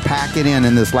we're going to pack it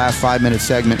in this last 5-minute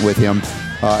segment with him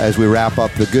as we wrap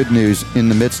up the good news in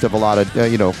the midst of a lot of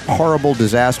horrible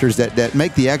disasters that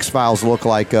make the X-Files look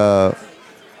like I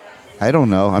don't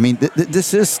know. I mean,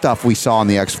 this is stuff we saw in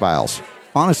the X-Files.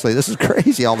 Honestly, this is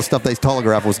crazy. All the stuff they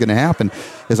telegraphed was going to happen.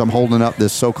 As I'm holding up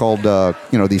this so-called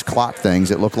these clot things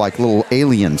that look like little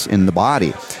aliens in the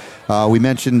body. We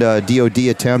mentioned DOD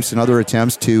attempts and other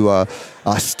attempts to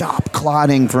stop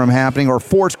clotting from happening or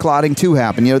force clotting to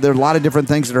happen. There are a lot of different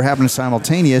things that are happening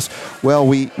simultaneous. Well,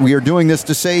 we are doing this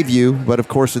to save you, but of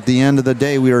course, at the end of the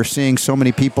day, we are seeing so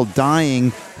many people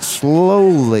dying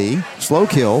slowly, slow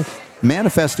kill,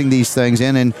 manifesting these things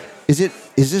in. And is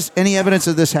this any evidence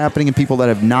of this happening in people that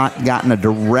have not gotten a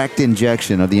direct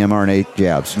injection of the mRNA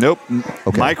jabs? Nope.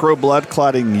 Okay. Micro blood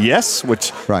clotting, yes,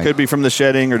 which could be from the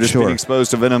shedding or just being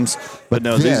exposed to venoms. But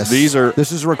no, these are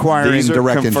this is requiring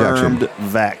direct confirmed injection.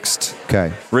 Vaxxed.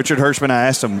 Okay. Richard Hirschman, I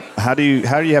asked him, how do you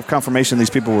have confirmation these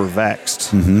people were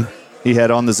vaxxed? He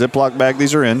had on the Ziploc bag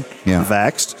these are in. Yeah.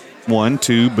 Vaxxed. 1,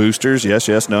 2 boosters.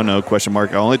 Yes, no, question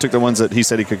mark. I only took the ones that he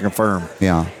said he could confirm.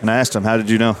 Yeah. And I asked him, how did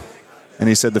you know? And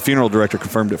he said the funeral director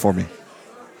confirmed it for me.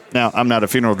 Now, I'm not a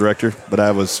funeral director, but I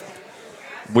was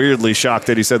weirdly shocked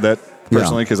that he said that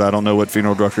personally because I don't know what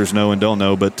funeral directors know and don't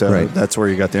know, but that's where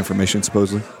you got the information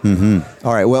supposedly.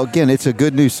 All right. Well, again, it's a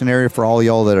good news scenario for all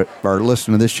y'all that are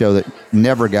listening to this show that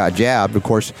never got jabbed. Of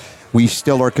course, we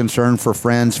still are concerned for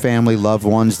friends, family, loved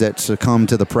ones that succumb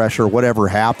to the pressure, whatever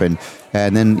happened.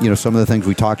 And then, some of the things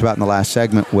we talked about in the last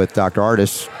segment with Dr.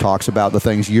 Ardis talks about the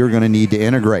things you're going to need to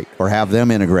integrate or have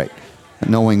them integrate.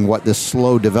 Knowing what this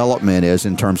slow development is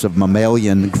in terms of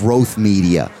mammalian growth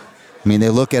media. I mean, they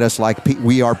look at us like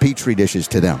we are petri dishes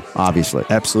to them, obviously.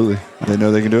 Absolutely. They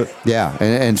know they can do it. Yeah,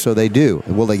 and so they do.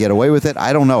 Will they get away with it?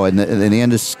 I don't know. In the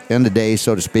end of the day,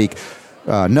 so to speak,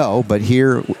 no. But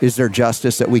here, is there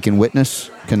justice that we can witness?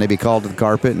 Can they be called to the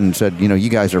carpet and said, you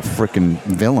guys are freaking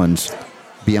villains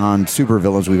beyond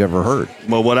supervillains we've ever heard?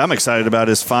 Well, what I'm excited about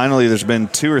is finally there's been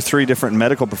 2 or 3 different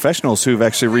medical professionals who've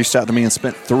actually reached out to me and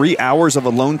spent 3 hours of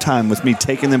alone time with me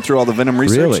taking them through all the venom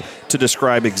research to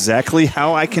describe exactly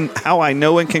how I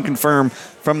know and can confirm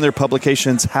from their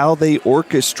publications how they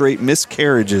orchestrate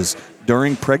miscarriages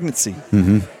during pregnancy.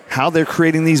 How they're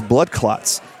creating these blood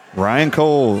clots. Ryan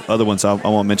Cole, other ones I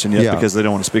won't mention yet because they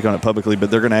don't want to speak on it publicly,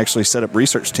 but they're going to actually set up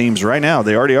research teams right now.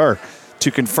 They already are to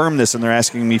confirm this, and they're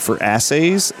asking me for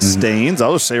assays, stains.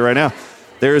 I'll just say right now,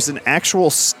 there is an actual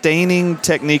staining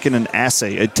technique and an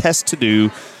assay, a test to do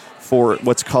for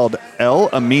what's called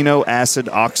L-amino acid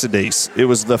oxidase. It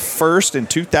was the first in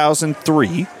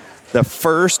 2003, the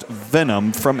first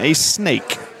venom from a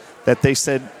snake that they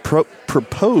said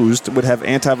proposed would have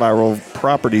antiviral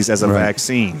properties as a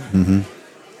vaccine.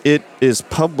 It is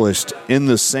published in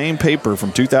the same paper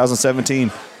from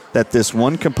 2017 that this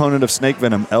one component of snake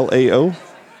venom, LAO,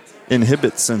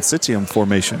 inhibits syncytium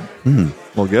formation.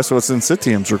 Well, guess what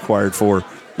syncytium's required for?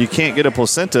 You can't get a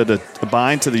placenta to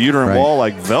bind to the uterine wall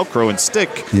like Velcro and stick,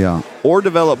 or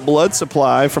develop blood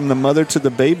supply from the mother to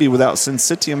the baby without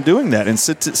syncytium doing that. And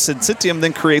syncytium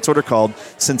then creates what are called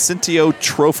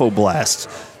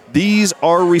syncytiotrophoblasts. These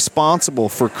are responsible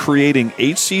for creating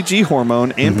HCG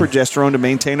hormone and progesterone to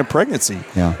maintain a pregnancy.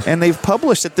 And they've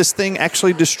published that this thing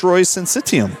actually destroys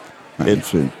syncytium. And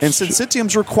syncytium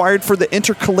is required for the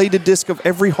intercalated disc of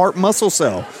every heart muscle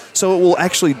cell. So it will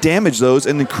actually damage those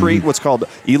and then create what's called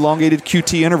elongated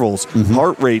QT intervals,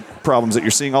 heart rate problems that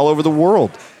you're seeing all over the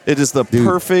world. It is the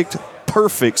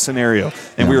perfect scenario.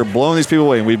 And we were blowing these people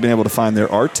away, and we've been able to find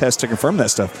there are tests to confirm that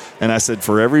stuff. And I said,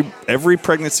 for every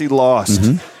pregnancy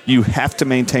lost, you have to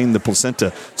maintain the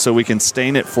placenta so we can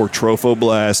stain it for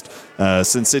trophoblast,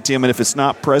 syncytium, and if it's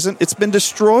not present, it's been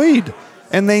destroyed.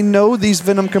 And they know these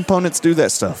venom components do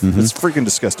that stuff. It's freaking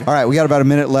disgusting. All right, we got about a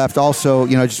minute left. Also,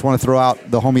 I just want to throw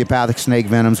out the homeopathic snake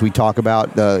venoms. We talk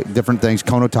about different things,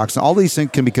 conotoxin. All these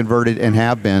things can be converted and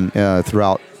have been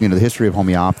throughout the history of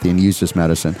homeopathy and used as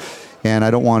medicine. And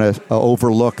I don't want to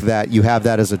overlook that you have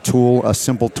that as a tool, a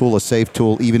simple tool, a safe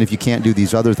tool, even if you can't do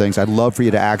these other things. I'd love for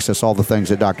you to access all the things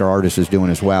that Dr. Ardis is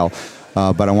doing as well.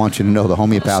 But I want you to know the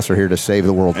homeopaths are here to save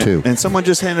the world, too. And someone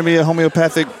just handed me a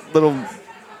homeopathic little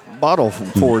bottle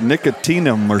for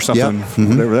nicotinum or something,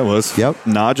 whatever that was.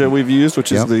 Naja we've used,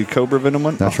 which is the cobra venom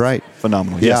one. That's right.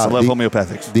 Phenomenal. Yes, I love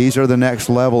homeopathics. These are the next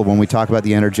level when we talk about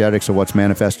the energetics of what's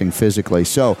manifesting physically.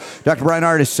 So, Dr. Bryan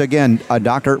Ardis, again,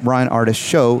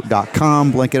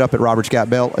 drbryanardisshow.com. Link it up at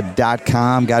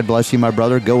robertscottbell.com. God bless you, my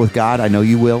brother. Go with God. I know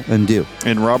you will and do.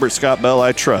 And Robert Scott Bell,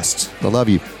 I trust. I love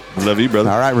you. I love you,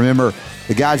 brother. All right, remember,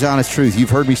 the God's honest truth.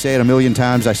 You've heard me say it a million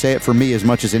times. I say it for me as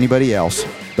much as anybody else.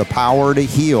 The power to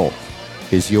heal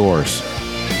is yours.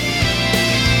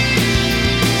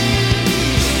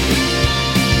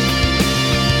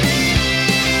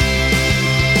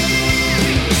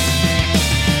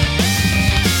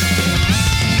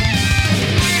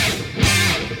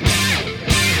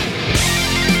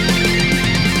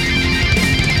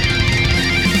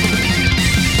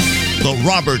 The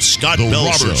Robert Scott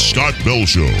Bell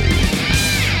Show.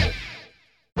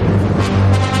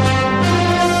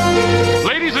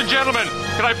 Ladies and gentlemen,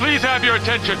 can I please have your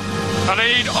attention? And I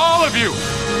need all of you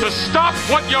to stop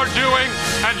what you're doing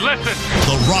and listen.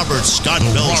 The Robert Scott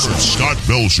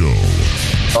Bell Show.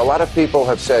 A lot of people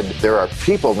have said there are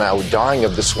people now dying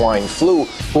of the swine flu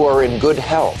who are in good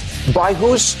health. By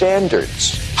whose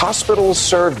standards? Hospitals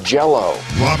serve Jell-O.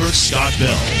 Robert Scott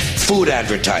Bell. Food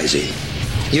advertising.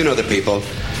 You know the people.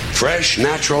 Fresh,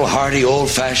 natural, hearty,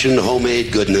 old-fashioned,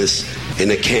 homemade goodness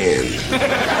in a can.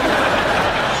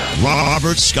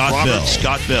 Robert Scott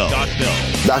Bell.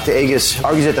 Dr. Agus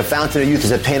argues that the fountain of youth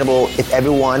is attainable if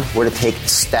everyone were to take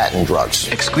statin drugs.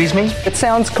 Excuse me? It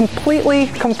sounds completely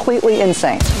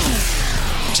insane.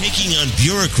 Taking on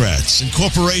bureaucrats and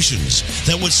corporations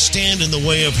that would stand in the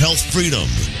way of health freedom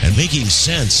and making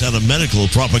sense out of medical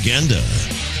propaganda.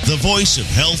 The voice of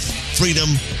health, freedom,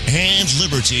 and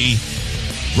liberty,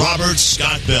 Robert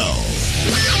Scott Bell.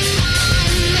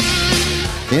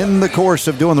 In the course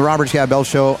of doing the Robert Scott Bell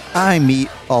Show, I meet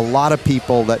a lot of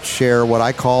people that share what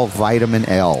I call vitamin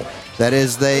L. That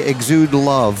is, they exude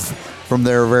love from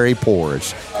their very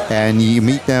pores. And you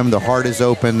meet them, their heart is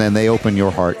open, and they open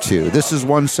your heart too. This is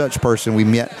one such person we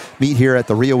meet here at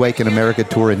the Reawaken America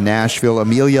Tour in Nashville.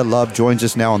 Amelia Love joins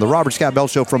us now on the Robert Scott Bell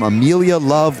Show from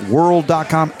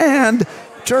AmeliaLoveWorld.com and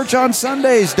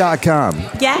ChurchOnSundays.com.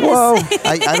 Yes. Whoa.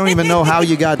 I don't even know how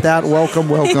you got that. Welcome.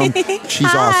 She's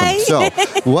Hi. Awesome. So,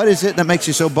 what is it that makes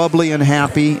you so bubbly and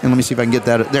happy? And let me see if I can get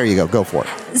that. There you go. Go for it.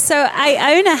 So,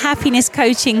 I own a happiness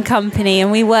coaching company,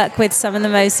 and we work with some of the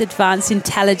most advanced,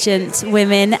 intelligent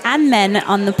women and men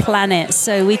on the planet.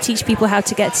 So, we teach people how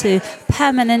to get to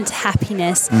permanent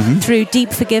happiness through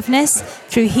deep forgiveness,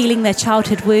 through healing their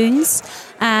childhood wounds,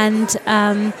 and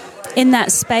in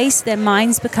that space, their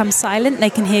minds become silent, they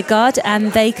can hear God,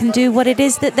 and they can do what it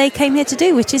is that they came here to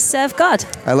do, which is serve God.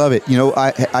 I love it.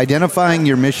 Identifying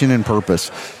your mission and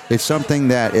purpose. It's something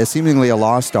that is seemingly a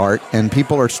lost art, and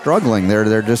people are struggling.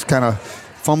 They're just kind of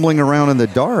fumbling around in the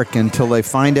dark until they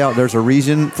find out there's a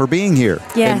reason for being here.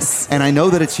 Yes. And I know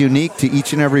that it's unique to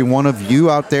each and every one of you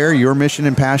out there. Your mission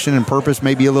and passion and purpose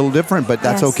may be a little different, but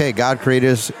that's okay. God created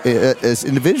us as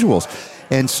individuals.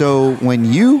 And so when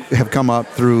you have come up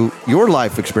through your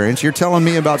life experience, you're telling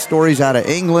me about stories out of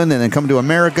England and then come to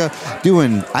America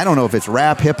doing, I don't know if it's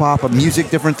rap, hip hop, music,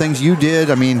 different things you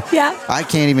did. I mean, I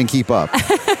can't even keep up.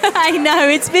 I know.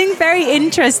 It's been very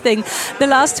interesting. The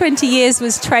last 20 years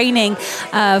was training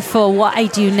for what I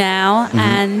do now. Mm-hmm.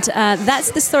 And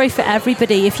that's the story for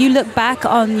everybody. If you look back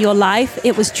on your life,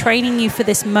 it was training you for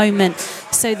this moment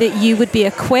so that you would be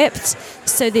equipped,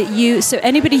 so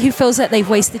anybody who feels that they've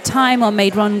wasted time or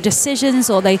made wrong decisions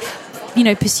or they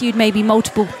pursued maybe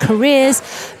multiple careers,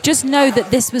 just know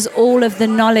that this was all of the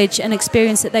knowledge and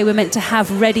experience that they were meant to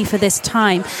have ready for this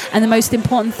time. And the most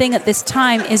important thing at this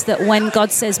time is that when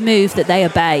God says move, that they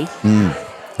obey.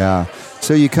 Yeah.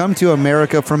 So you come to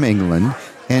America from England.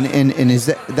 And is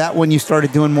that when you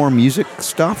started doing more music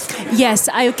stuff? Yes,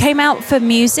 I came out for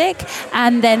music,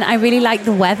 and then I really liked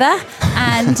the weather,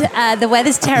 and the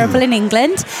weather's terrible in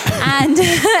England, and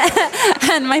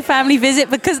and my family visit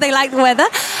because they like the weather,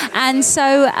 and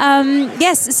so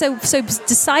so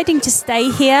deciding to stay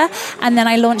here, and then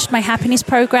I launched my happiness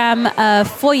program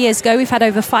 4 years ago. We've had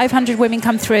over 500 women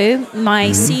come through.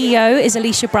 My CEO is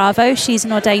Alicia Bravo. She's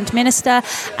an ordained minister,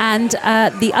 and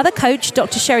the other coach,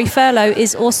 Dr. Sherry Furlow,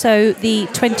 is also the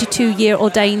 22-year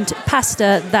ordained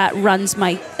pastor that runs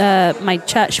my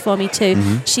church for me too.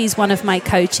 Mm-hmm. She's one of my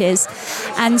coaches.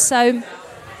 And so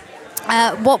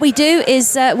what we do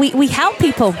is we help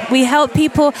people. We help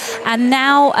people, and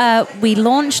now we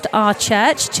launched our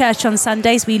church on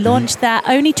Sundays. We launched that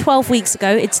only 12 weeks ago.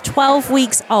 It's 12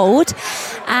 weeks old,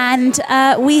 and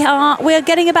we are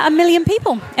getting about 1 million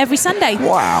people every Sunday.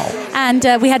 Wow!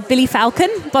 And we had Billy Falcon,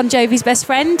 Bon Jovi's best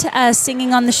friend,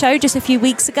 singing on the show just a few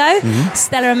weeks ago. Mm-hmm.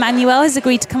 Stella Emanuel has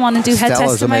agreed to come on and do her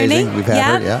Stella's testimony. Amazing. We've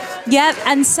had her, yeah.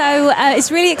 And so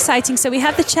it's really exciting. So we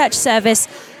have the church service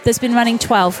that's been running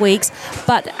 12 weeks,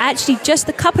 but actually just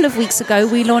a couple of weeks ago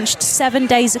we launched 7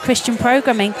 days of Christian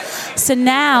programming. So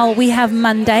now we have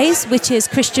Mondays, which is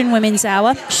Christian Women's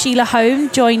Hour. Sheila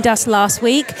Home joined us last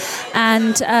week,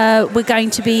 and we're going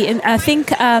to be in, I think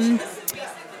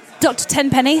Dr.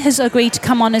 Tenpenny has agreed to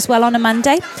come on as well on a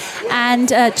Monday.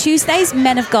 And Tuesdays,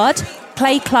 Men of God.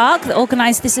 Clay Clark, that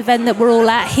organised this event that we're all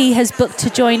at, he has booked to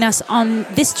join us on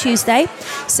this Tuesday.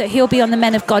 So he'll be on the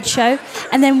Men of God show.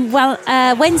 And then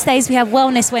Wednesdays, we have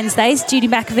Wellness Wednesdays. Judy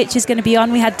Makovich is going to be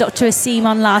on. We had Dr. Asim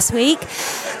on last week.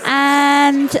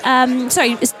 And,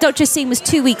 Dr. Asim was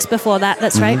 2 weeks before that.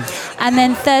 That's right. And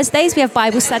then Thursdays, we have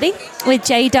Bible study with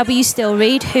J.W.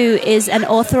 Stillreed, who is an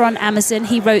author on Amazon.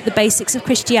 He wrote The Basics of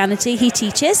Christianity. He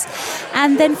teaches.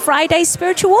 And then Fridays,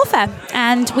 Spiritual Warfare.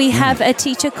 And we have a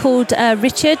teacher called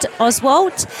Richard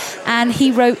Oswald, and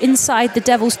he wrote Inside the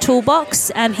Devil's Toolbox,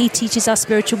 and he teaches our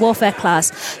spiritual warfare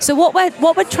class. So what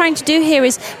we're trying to do here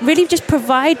is really just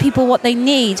provide people what they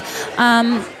need.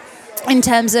 In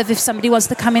terms of if somebody wants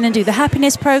to come in and do the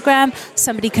happiness program,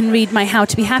 somebody can read my How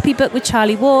to Be Happy book with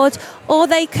Charlie Ward, or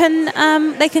they can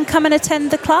come and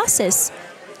attend the classes.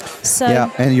 So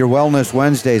yeah, and your Wellness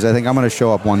Wednesdays, I think I'm going to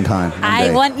show up one time. I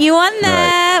want you on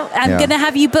there. Right. I'm going to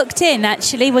have you booked in,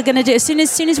 actually. We're going to do it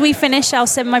as soon as we finish. I'll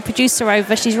send my producer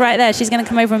over. She's right there. She's going to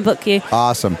come over and book you.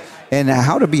 Awesome. And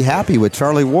How to Be Happy with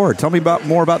Charlie Ward. Tell me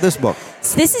more about this book.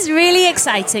 So this is really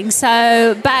exciting.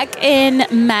 So back in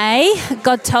May,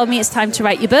 God told me it's time to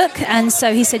write your book. And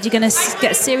so he said, you're going to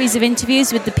get a series of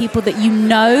interviews with the people that you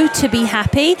know to be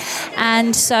happy.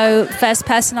 And so first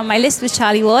person on my list was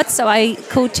Charlie Ward. So I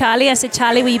called Charlie. I said,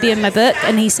 Charlie, will you be in my book?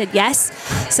 And he said, yes.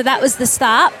 So that was the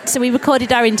start. So we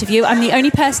recorded our interview. I'm the only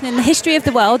person in the history of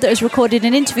the world that has recorded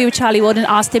an interview with Charlie Ward and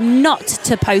asked him not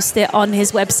to post it on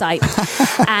his website.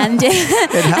 And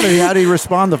how did he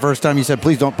respond the first time you said,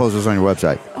 please don't post this on your website?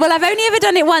 Well, I've only ever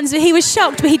done it once, but he was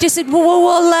shocked. But he just said,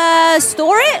 we'll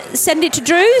store it, send it to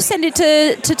Drew, send it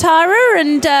to Tara,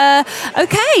 and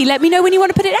okay, let me know when you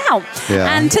want to put it out.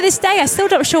 Yeah. And to this day, I still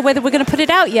not sure whether we're going to put it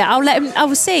out yet. I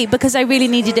will see, because I really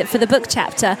needed it for the book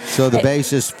chapter. So the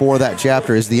basis for that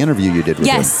chapter is the interview you did with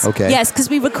him? Okay. Yes, because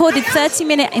we recorded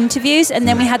 30-minute interviews, and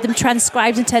then we had them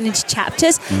transcribed and turned into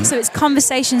chapters. So it's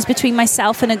conversations between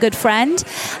myself and a good friend.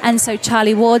 And so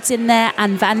Charlie Ward's in there,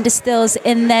 Ann Vanderstill's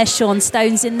in there, Sean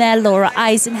Stone's in there, Laura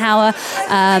Eisenhower,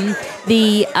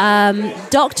 the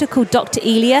doctor called Dr.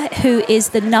 Elia, who is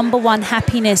the #1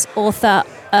 happiness author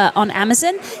on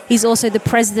Amazon. He's also the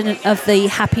president of the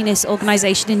Happiness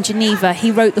Organization in Geneva.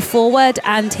 He wrote the foreword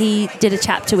and he did a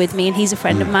chapter with me, and he's a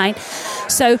friend of mine.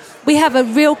 So we have a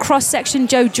real cross-section.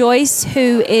 Joe Joyce,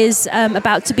 who is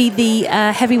about to be the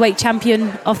heavyweight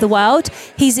champion of the world.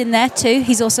 He's in there too.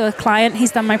 He's also a client.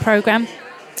 He's done my program.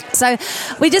 So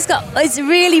we just it's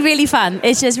really, really fun.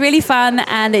 It's just really fun,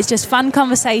 and it's just fun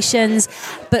conversations,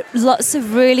 but lots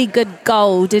of really good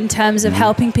gold in terms of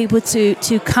helping people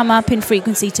to come up in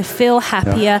frequency, to feel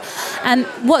happier. And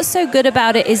what's so good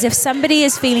about it is if somebody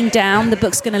is feeling down, the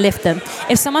book's going to lift them.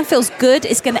 If someone feels good,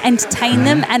 it's going to entertain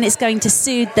them, and it's going to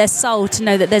soothe their soul to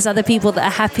know that there's other people that are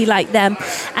happy like them.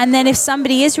 And then if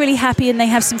somebody is really happy and they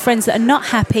have some friends that are not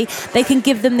happy, they can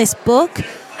give them this book,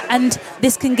 and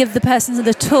this can give the person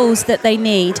the tools that they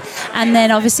need. And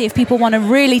then obviously if people want to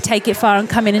really take it far and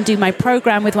come in and do my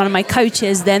program with one of my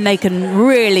coaches, then they can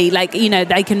really,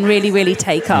 they can really, really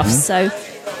take off. So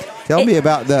tell me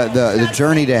about the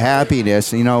journey to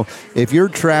happiness. If you're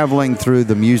traveling through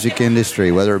the music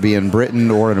industry, whether it be in Britain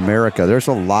or in America, there's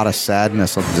a lot of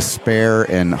sadness, of despair,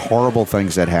 and horrible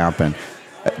things that happen.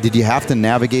 Did you have to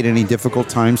navigate any difficult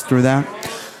times through that?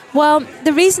 Well,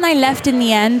 the reason I left in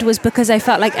the end was because I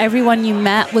felt like everyone you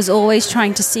met was always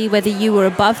trying to see whether you were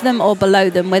above them or below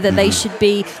them, whether they should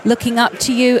be looking up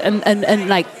to you and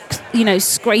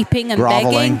scraping and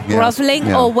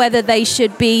groveling, or whether they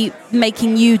should be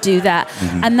making you do that.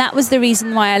 And that was the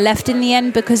reason why I left in the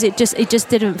end, because it just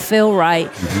didn't feel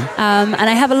right. And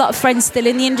I have a lot of friends still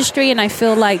in the industry, and I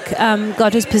feel like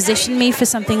God has positioned me for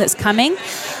something that's coming.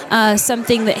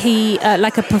 Something that he,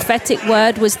 like a prophetic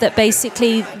word, was that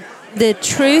basically the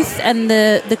truth and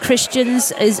the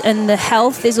Christians and the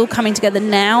health is all coming together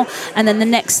now, and then the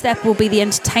next step will be the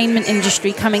entertainment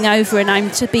industry coming over, and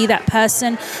I'm to be that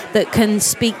person that can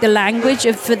speak the language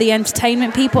for the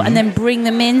entertainment people and then bring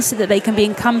them in so that they can be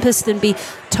encompassed and be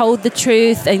told the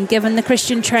truth and given the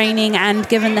Christian training and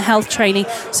given the health training.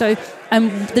 So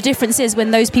the difference is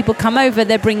when those people come over,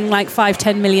 they're bringing like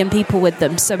 5-10 million people with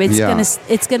them. So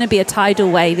it's gonna be a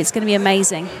tidal wave. It's going to be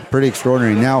amazing. Pretty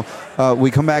extraordinary. Now,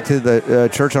 we come back to the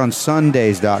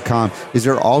churchonsundays.com. Is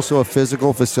there also a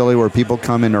physical facility where people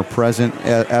come and are present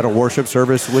at a worship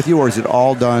service with you, or is it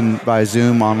all done by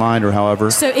Zoom, online, or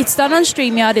however? So it's done on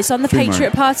StreamYard. It's on the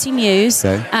Patriot Party News.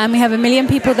 Okay. And we have 1 million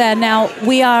people there now.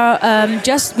 We are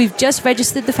we've just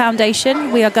registered the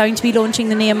foundation. We are going to be launching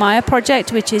the Nehemiah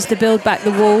Project, which is to build back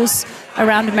the walls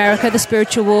around America, the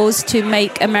spiritual walls, to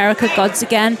make America God's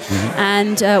again.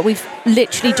 And we've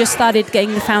literally just started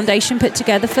getting the foundation put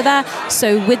together for that.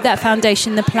 So with that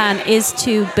foundation, the plan is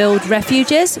to build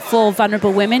refuges for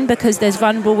vulnerable women, because there's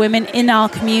vulnerable women in our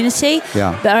community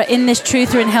that are in this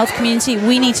truth or in health community.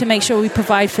 We need to make sure we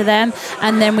provide for them.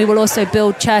 And then we will also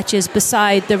build churches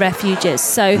beside the refuges.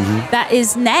 So that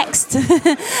is next.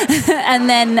 And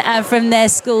then from there,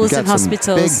 schools and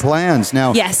hospitals. Big plans.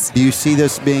 Now, do you see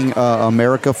this being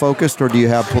America focused, or do you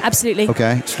have... Absolutely.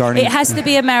 Okay, starting... It has to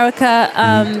be America.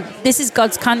 This is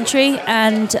God's country,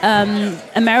 and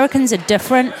Americans are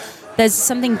different. There's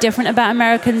something different about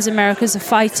Americans. Americans are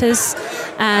fighters,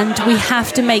 and we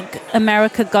have to make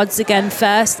America God's again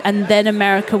first, and then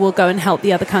America will go and help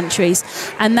the other countries.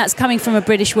 And that's coming from a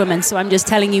British woman, so I'm just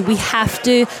telling you, we have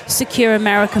to secure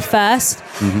America first,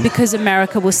 because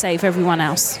America will save everyone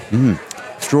else.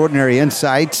 Extraordinary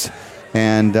insights.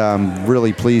 And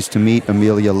really pleased to meet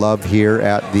Amelia Love here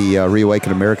at the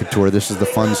Reawaken America Tour. This is the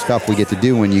fun stuff we get to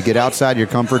do when you get outside your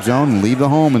comfort zone and leave the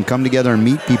home and come together and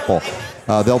meet people.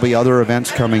 There'll be other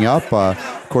events coming up.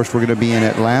 Of course, we're going to be in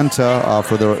Atlanta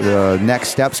for the Next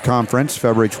Steps Conference,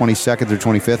 February 22nd through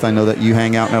 25th. I know that you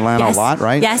hang out in Atlanta a lot,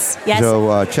 right? Yes.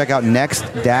 So check out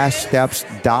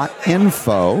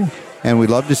next-steps.info. And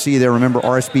we'd love to see you there. Remember,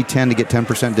 RSB 10 to get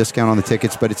 10% discount on the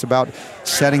tickets. But it's about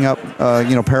setting up,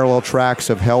 parallel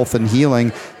tracks of health and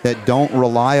healing that don't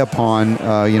rely upon,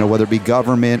 whether it be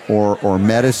government or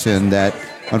medicine that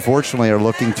unfortunately are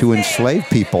looking to enslave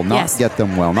people, not get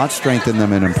them well, not strengthen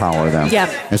them and empower them.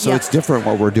 And so it's different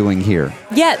what we're doing here.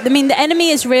 I mean, the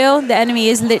enemy is real. The enemy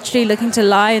is literally looking to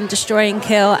lie and destroy and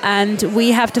kill. And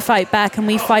we have to fight back, and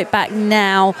we fight back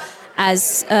now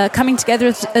as coming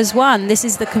together as one. This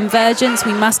is the convergence.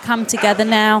 We must come together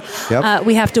now.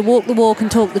 We have to walk the walk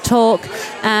and talk the talk.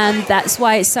 And that's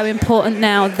why it's so important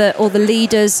now that all the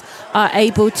leaders are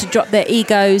able to drop their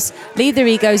egos, leave their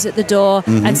egos at the door,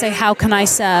 and say, how can I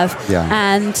serve?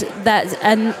 And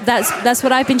that's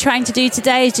what I've been trying to do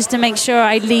today, is just to make sure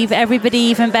I leave everybody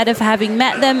even better for having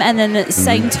met them. And then at the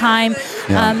same time,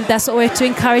 that's what we're to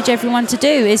encourage everyone to do,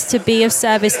 is to be of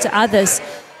service to others.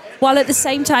 while at the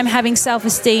same time having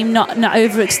self-esteem, not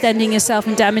overextending yourself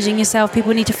and damaging yourself.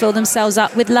 People need to fill themselves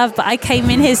up with love. But I came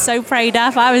in here so prayed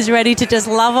up. I was ready to just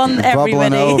love on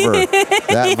everybody. Bubbling over.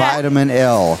 That vitamin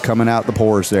L coming out the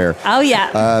pores there. Oh,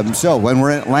 yeah. So when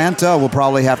we're in Atlanta, we'll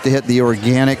probably have to hit the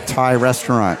organic Thai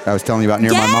restaurant I was telling you about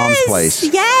near my mom's place.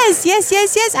 Yes.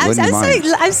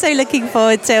 I'm so looking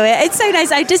forward to it. It's so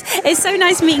nice. It's so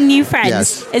nice meeting new friends.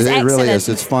 Yes, it's it really is.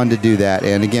 It's fun to do that.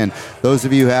 And again, those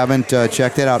of you who haven't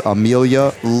checked it out,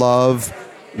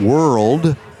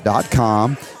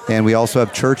 AmeliaLoveWorld.com. And we also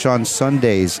have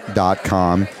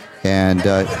churchonsundays.com. And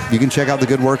you can check out the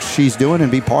good work she's doing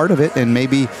and be part of it and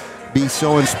maybe be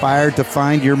so inspired to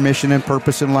find your mission and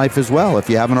purpose in life as well, if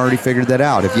you haven't already figured that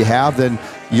out. If you have, then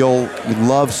you'll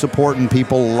love supporting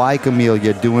people like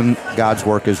Amelia doing God's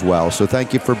work as well. So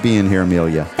thank you for being here,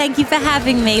 Amelia. Thank you for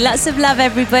having me. Lots of love,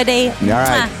 everybody. All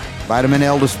right. Vitamin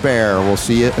L to spare. We'll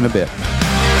see you in a bit.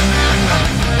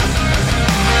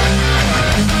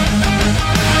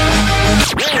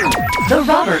 The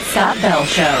Robert Scott Bell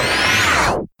Show.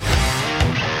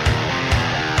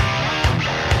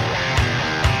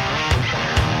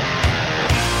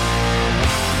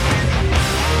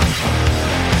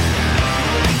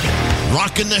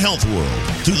 Rocking the health world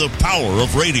through the power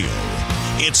of radio.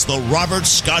 It's the Robert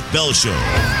Scott Bell Show.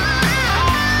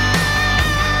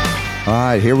 All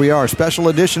right, here we are. Special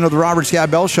edition of the Robert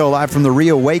Scott Bell Show, live from the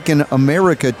Reawaken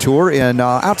America tour in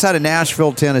outside of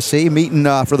Nashville, Tennessee. Meeting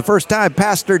for the first time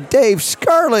Pastor Dave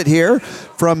Scarlett here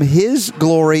from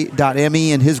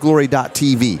hisglory.me and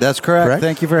hisglory.tv. That's correct.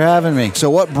 Thank you for having me. So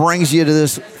what brings you to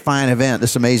this fine event,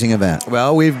 this amazing event?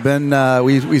 Well, we've been,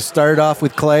 we started off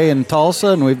with Clay in Tulsa,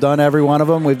 and we've done every one of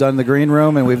them. We've done the green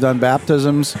room, and we've done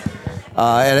baptisms.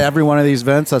 At every one of these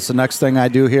events, that's the next thing I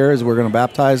do here is we're going to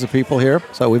baptize the people here.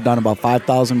 So we've done about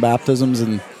 5,000 baptisms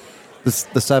and the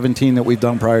 17 that we've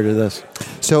done prior to this.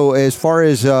 So as far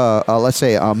as, let's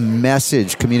say, a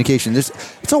message, communication,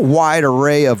 it's a wide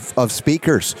array of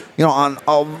speakers, on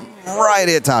a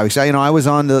variety of topics. I was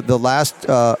on the last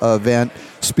event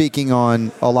speaking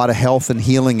on a lot of health and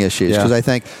healing issues because I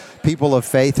think people of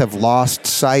faith have lost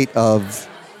sight of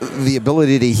the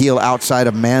ability to heal outside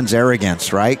of man's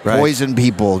arrogance, right? Poison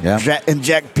people,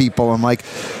 inject people. I'm like,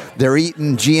 they're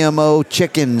eating GMO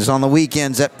chickens on the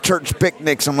weekends at church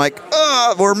picnics. I'm like,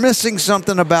 we're missing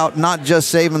something about not just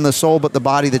saving the soul, but the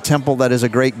body, the temple that is a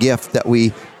great gift that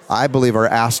I believe, are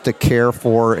asked to care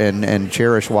for and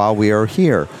cherish while we are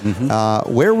here.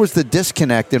 Mm-hmm. Where was the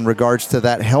disconnect in regards to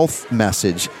that health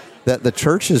message that the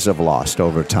churches have lost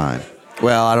over time?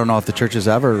 Well, I don't know if the churches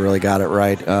ever really got it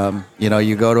right.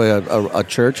 You go to a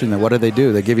church and what do?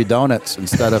 They give you donuts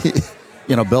instead of,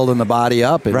 building the body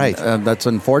up. And, that's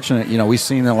unfortunate. We've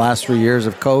seen in the last 3 years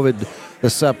of COVID,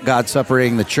 God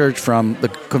separating the church from the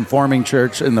conforming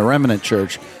church and the remnant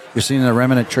church. You're seeing the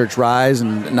remnant church rise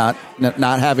and not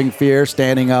having fear,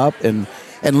 standing up and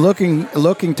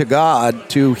looking to God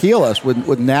to heal us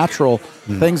with natural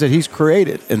things that He's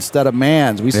created instead of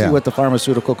man's. We see what the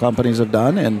pharmaceutical companies have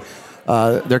done, and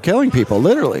they're killing people,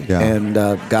 literally. Yeah. And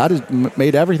God has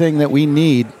made everything that we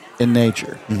need in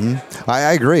nature. Mm-hmm.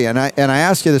 I agree. And I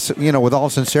ask you this, with all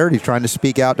sincerity, trying to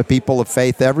speak out to people of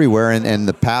faith everywhere and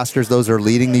the pastors, those who are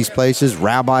leading these places,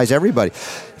 rabbis, everybody.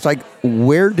 It's like,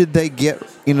 where did they get,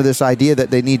 this idea that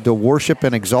they need to worship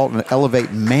and exalt and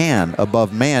elevate man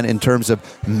above man in terms of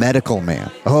medical man?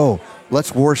 Oh,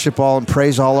 let's worship all and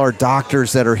praise all our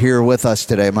doctors that are here with us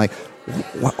today. I'm like,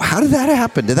 how did that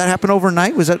happen? Did that happen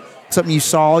overnight? Was that something you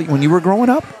saw when you were growing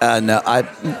up? No,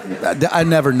 I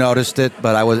never noticed it,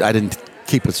 but I didn't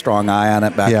keep a strong eye on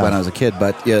it back when I was a kid.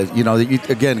 But you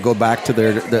again go back to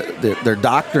their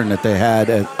doctrine that they had.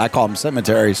 I call them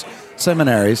seminaries.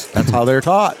 That's how they're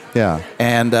taught. Yeah.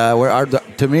 And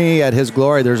to me, at His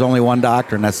glory, there's only one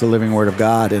doctrine. That's the living Word of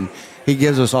God, and He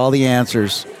gives us all the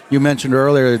answers. You mentioned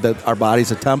earlier that our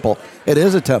body's a temple. It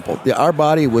is a temple. Our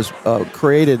body was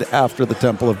created after the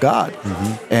temple of God,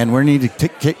 and we need to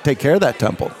take care of that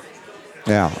temple.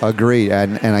 Yeah, agreed.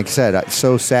 And like I said, it's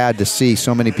so sad to see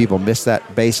so many people miss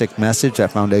that basic message,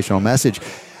 that foundational message.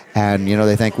 And,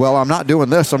 they think, well, I'm not doing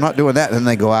this, I'm not doing that. And then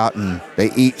they go out and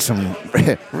they eat some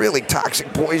really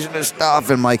toxic, poisonous stuff.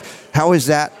 And like, how is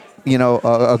that,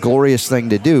 a glorious thing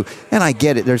to do? And I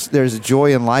get it. There's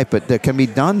joy in life, but that can be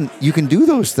done. You can do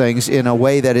those things in a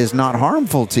way that is not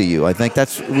harmful to you. I think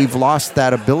we've lost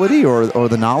that ability or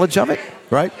the knowledge of it.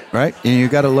 Right. And you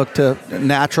got to look to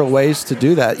natural ways to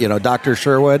do that. Dr.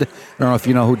 Sherwood, I don't know if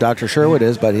you know who Dr. Sherwood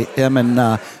is, but him and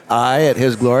I, at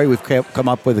His glory, we've come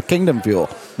up with a kingdom fuel.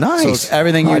 Nice. So it's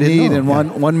everything you need in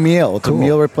one meal. It's a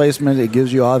meal replacement. It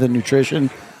gives you all the nutrition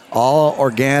all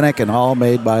organic and all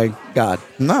made by God.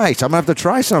 Nice. I'm going to have to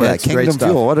try some of that. It's great Kingdom stuff.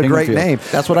 Fuel. What a Kingdom great Fuel. name.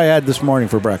 That's what I had this morning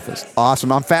for breakfast.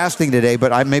 Awesome. I'm fasting today,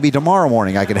 but maybe tomorrow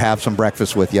morning I could have some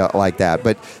breakfast with you like that.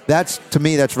 But to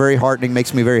me, that's very heartening.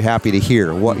 Makes me very happy to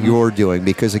hear what you're doing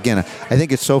because, again, I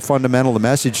think it's so fundamental, the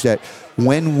message that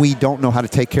when we don't know how to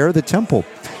take care of the temple,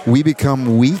 we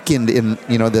become weakened in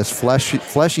this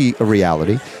fleshy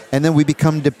reality, and then we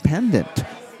become dependent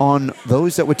on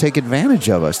those that would take advantage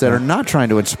of us, that are not trying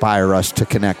to inspire us to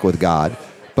connect with God,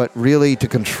 but really to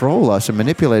control us and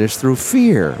manipulate us through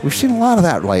fear. We've seen a lot of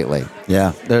that lately.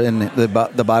 Yeah, and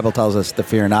the Bible tells us to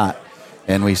fear not,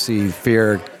 and we see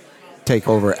fear take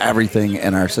over everything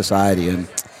in our society, and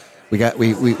we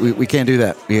can't do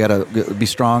that. We got to be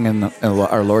strong in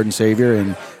our Lord and Savior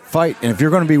and fight. And if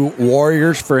you're going to be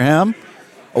warriors for Him,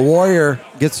 a warrior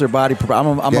gets their body.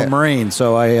 I'm a Marine,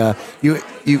 so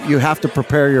you have to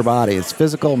prepare your body. It's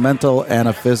physical, mental, and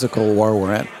a physical war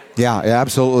we're in. Yeah, it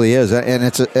absolutely is. And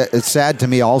it's sad to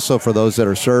me also for those that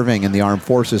are serving in the armed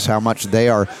forces how much they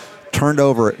are turned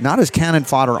over, not as cannon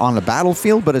fodder on the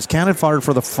battlefield, but as cannon fodder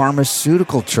for the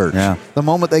pharmaceutical church. Yeah. The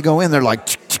moment they go in, they're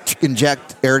like,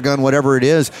 inject, air gun, whatever it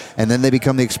is, and then they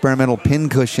become the experimental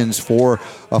pincushions for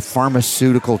a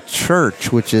pharmaceutical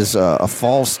church, which is a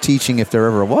false teaching if there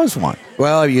ever was one.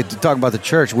 Well, you talk about the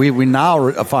church. We now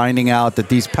are finding out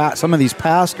that some of these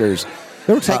pastors,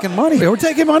 they were taking money. They were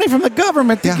taking money from the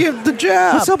government to give the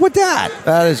job. What's up with that?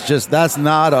 That's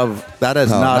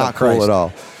not cool at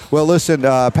all. Well, listen,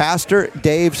 Pastor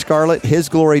Dave Scarlett,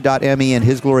 hisglory.me and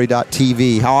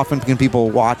hisglory.tv. How often can people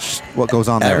watch what goes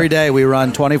on there? Every day we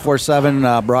run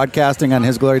 24/7 broadcasting on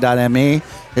hisglory.me.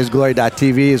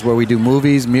 Hisglory.tv is where we do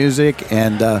movies, music,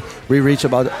 and we reach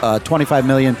about 25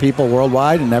 million people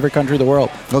worldwide in every country of the world.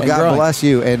 Well, God bless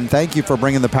you, and thank you for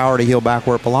bringing the power to heal back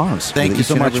where it belongs. Thank you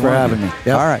so much for having me.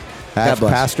 Yep. All right. That's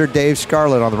Pastor Dave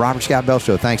Scarlett on the Robert Scott Bell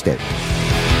Show. Thanks, Dave.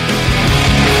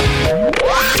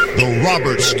 The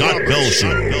Robert Scott Bell Show.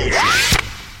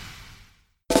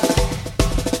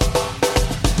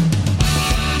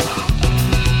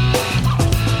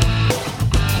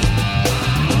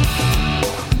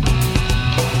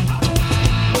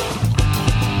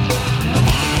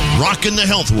 Rocking the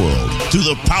health world through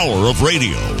the power of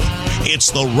radio.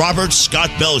 It's the Robert Scott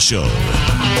Bell Show.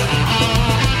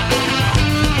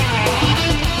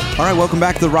 All right, welcome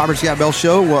back to the Robert Scott Bell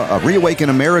Show. Reawaken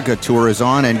America tour is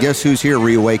on, and guess who's here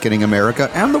reawakening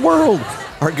America and the world?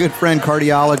 Our good friend,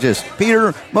 cardiologist,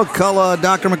 Peter McCullough.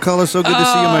 Dr. McCullough, so good to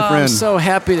see you, my friend. I'm so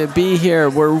happy to be here.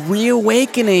 We're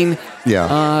reawakening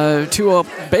to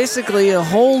basically a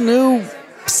whole new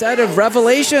set of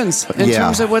revelations in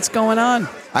terms of what's going on.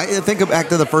 I think back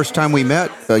to the first time we met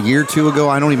a year or two ago.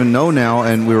 I don't even know now,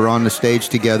 and we were on the stage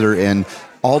together, and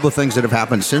all the things that have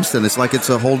happened since then, it's like it's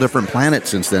a whole different planet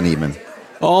since then even.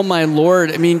 Oh, my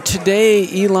Lord. I mean, today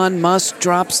Elon Musk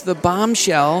drops the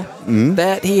bombshell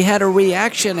that he had a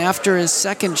reaction after his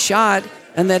second shot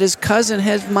and that his cousin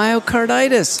has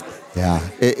myocarditis. Yeah.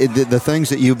 The things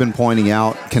that you've been pointing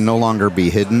out can no longer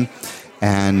be hidden.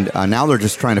 And now they're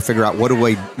just trying to figure out what do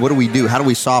we do? How do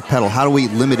we soft pedal? How do we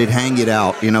limit it, hang it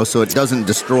out, so it doesn't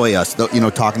destroy us?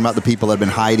 Talking about the people that have been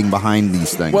hiding behind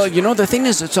these things. Well, the thing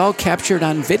is, it's all captured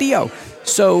on video.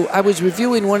 So I was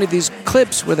reviewing one of these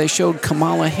clips where they showed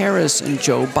Kamala Harris and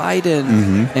Joe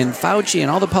Biden and Fauci and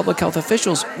all the public health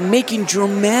officials making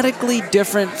dramatically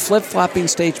different flip-flopping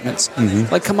statements.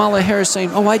 Like Kamala Harris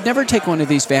saying, I'd never take one of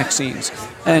these vaccines.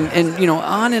 And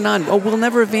on and on. We'll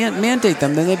never mandate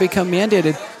them. Then they become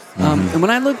mandated. And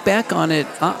when I look back on it,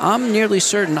 I'm nearly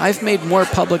certain I've made more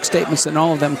public statements than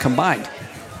all of them combined.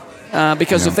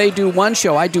 Because if they do one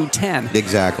show, I do 10.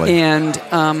 Exactly.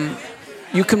 And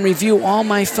you can review all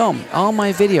my film, all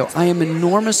my video. I am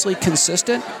enormously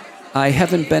consistent. I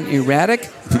haven't been erratic.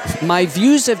 My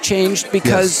views have changed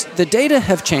because the data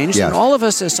have changed. And all of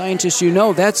us as scientists,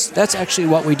 that's actually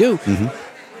what we do.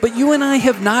 But you and I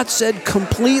have not said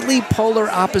completely polar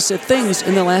opposite things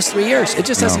in the last 3 years. It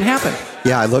just hasn't happened.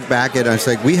 Yeah, I look back at it and it's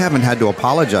like, we haven't had to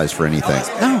apologize for anything.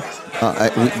 No.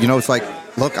 It's like,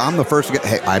 look, I'm the first to get,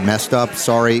 hey, I messed up.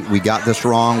 Sorry, we got this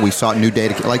wrong. We saw new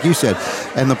data, like you said.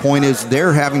 And the point is,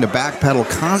 they're having to backpedal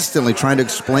constantly, trying to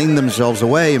explain themselves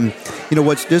away. And,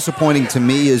 what's disappointing to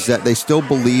me is that they still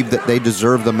believe that they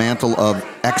deserve the mantle of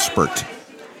expert.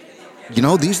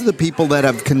 These are the people that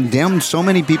have condemned so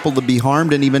many people to be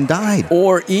harmed and even died.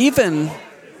 Or even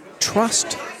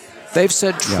trust. They've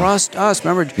said, trust us.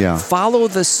 Remember, follow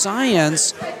the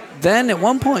science. Then at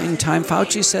one point in time,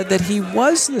 Fauci said that he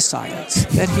was the science,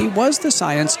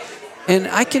 And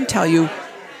I can tell you,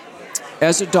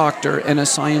 as a doctor and a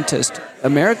scientist,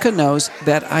 America knows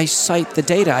that I cite the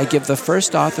data. I give the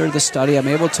first author of the study. I'm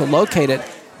able to locate it.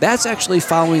 That's actually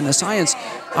following the science.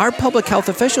 Our public health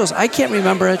officials, I can't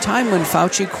remember a time when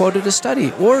Fauci quoted a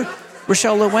study, or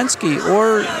Rochelle Lewinsky,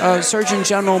 or Surgeon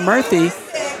General Murthy,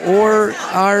 or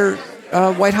our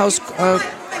White House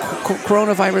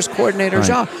coronavirus coordinator,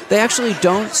 Jha. They actually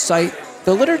don't cite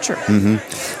the literature.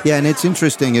 Yeah, and it's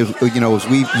interesting, as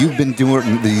you've been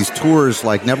doing these tours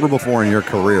like never before in your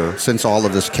career since all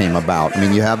of this came about. I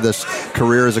mean, you have this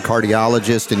career as a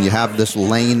cardiologist, and you have this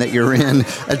lane that you're in,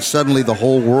 and suddenly the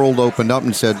whole world opened up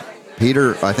and said,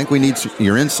 Peter, I think we need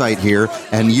your insight here,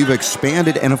 and you've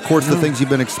expanded, and of course the things you've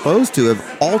been exposed to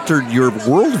have altered your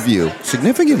worldview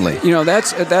significantly.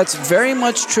 That's very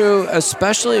much true,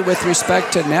 especially with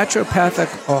respect to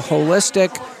naturopathic or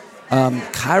holistic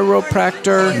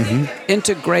chiropractor,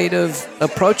 integrative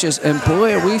approaches. And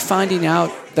boy, are we finding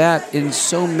out that in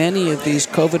so many of these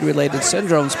COVID-related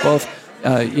syndromes, both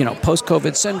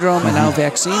post-COVID syndrome and now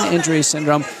vaccine injury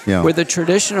syndrome, where the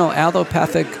traditional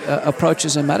allopathic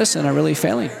approaches in medicine are really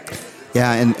failing.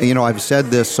 Yeah, and I've said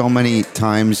this so many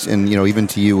times, and even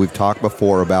to you, we've talked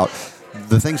before about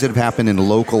the things that have happened in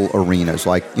local arenas.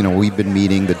 Like, we've been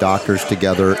meeting the doctors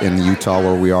together in Utah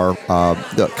where we are,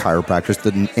 the chiropractors,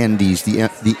 the NDs,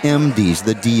 the MDs,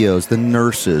 the DOs, the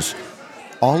nurses,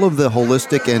 all of the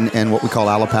holistic and what we call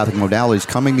allopathic modalities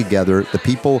coming together, the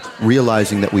people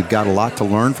realizing that we've got a lot to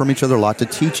learn from each other, a lot to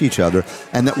teach each other,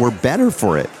 and that we're better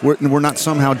for it. We're not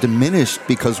somehow diminished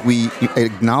because we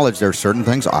acknowledge there are certain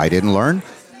things I didn't learn,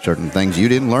 certain things you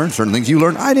didn't learn, certain things you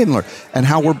learned I didn't learn, and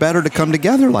how we're better to come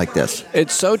together like this.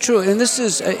 It's so true. And this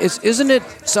isn't it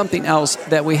something else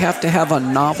that we have to have a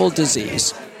novel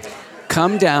disease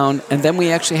come down, and then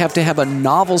we actually have to have a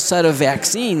novel set of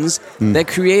vaccines that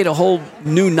create a whole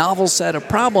new novel set of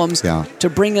problems to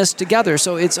bring us together.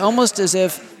 So it's almost as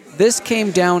if this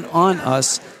came down on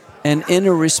us, and in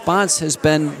a response has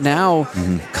been now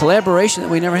collaboration that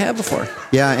we never had before.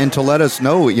 Yeah, and to let us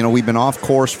know, we've been off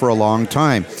course for a long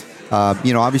time.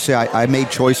 Obviously I made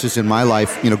choices in my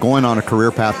life, going on a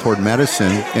career path toward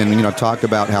medicine, and, I've talked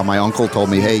about how my uncle told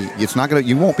me, hey,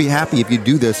 you won't be happy if you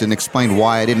do this, and explained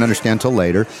why. I didn't understand till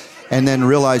later, and then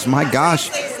realized, my gosh,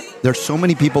 there's so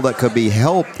many people that could be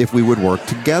helped if we would work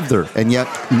together, and yet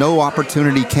no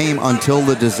opportunity came until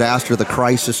the disaster, the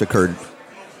crisis occurred.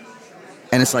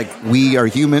 And it's like, we are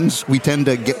humans. We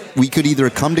could either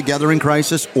come together in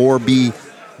crisis or be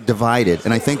divided.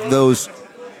 And I think those,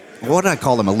 what do I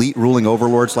call them, elite ruling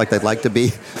overlords like they'd like to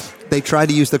be, they try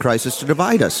to use the crisis to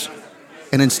divide us.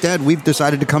 And instead, we've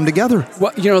decided to come together.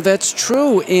 Well, that's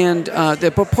true. And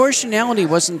the proportionality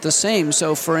wasn't the same.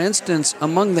 So, for instance,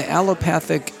 among the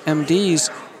allopathic MDs,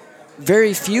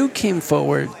 very few came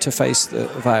forward to face the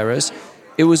virus.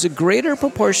 It was a greater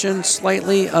proportion,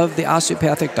 slightly, of the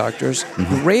osteopathic doctors,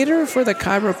 greater for the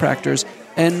chiropractors,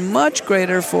 and much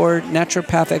greater for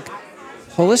naturopathic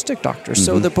holistic doctors.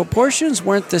 So the proportions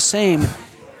weren't the same.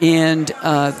 And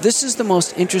this is the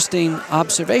most interesting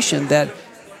observation, that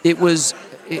it was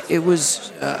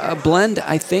a blend,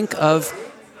 I think, of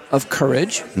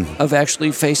courage, of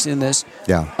actually facing this,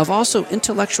 of also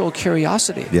intellectual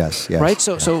curiosity. Yes. Right?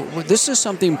 So this is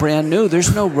something brand new.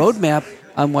 There's no roadmap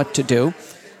on what to do.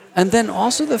 And then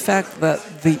also the fact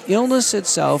that the illness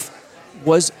itself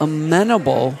was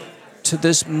amenable to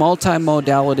this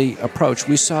multimodality approach.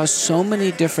 We saw so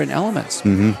many different elements.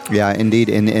 Yeah, indeed.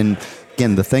 And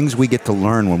again, the things we get to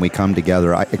learn when we come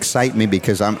together excite me,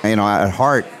 because I'm, at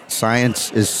heart,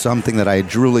 science is something that I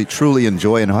truly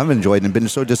enjoy and have enjoyed, and been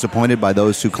so disappointed by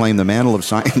those who claim the mantle of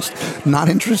science, not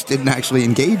interested in actually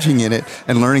engaging in it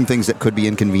and learning things that could be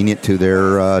inconvenient to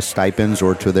their stipends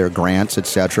or to their grants,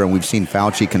 etc. And we've seen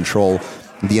Fauci control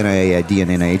the NIH,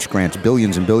 NIH grants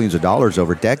billions and billions of dollars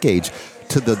over decades,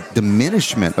 to the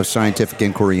diminishment of scientific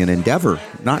inquiry and endeavor,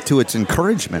 not to its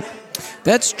encouragement.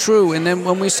 That's true. And then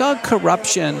when we saw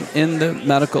corruption in the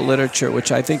medical literature,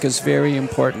 which I think is very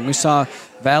important, we saw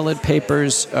valid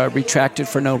papers retracted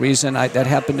for no reason. That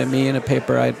happened to me in a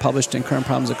paper I had published in Current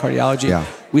Problems of Cardiology. Yeah.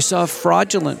 We saw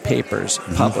fraudulent papers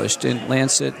published in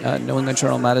Lancet, New England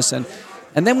Journal of Medicine.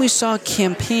 And then we saw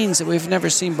campaigns that we've never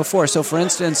seen before. So, for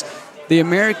instance, the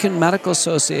American Medical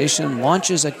Association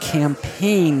launches a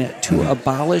campaign to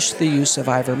abolish the use of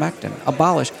ivermectin.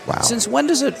 Abolish. Wow. Since when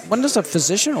does a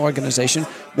physician organization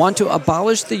want to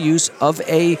abolish the use of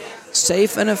a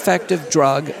safe and effective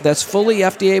drug that's fully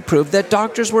FDA approved, that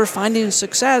doctors were finding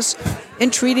success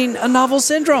in treating a novel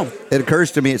syndrome? It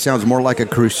occurs to me it sounds more like a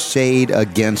crusade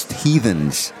against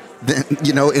heathens.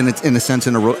 In a sense,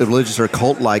 in a religious or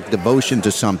cult-like devotion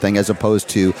to something, as opposed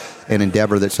to an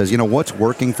endeavor that says, what's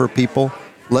working for people,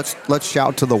 let's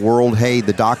shout to the world, hey,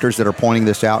 the doctors that are pointing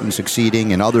this out and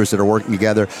succeeding and others that are working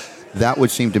together. That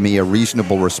would seem to me a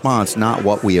reasonable response, not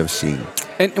what we have seen.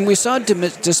 And we saw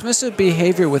dismissive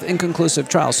behavior with inconclusive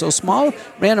trials. So small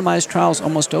randomized trials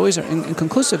almost always are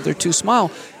inconclusive. They're too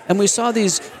small. And we saw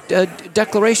these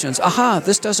declarations,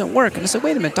 this doesn't work. And I said,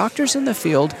 wait a minute, doctors in the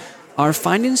field are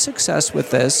finding success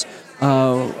with this.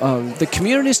 The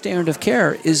community standard of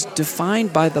care is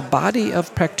defined by the body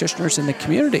of practitioners in the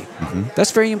community. Mm-hmm.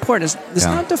 That's very important. It's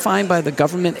not defined by the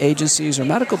government agencies or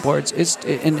medical boards.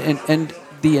 And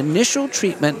the initial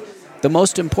treatment, the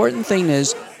most important thing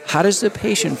is, how does the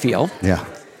patient feel? Yeah.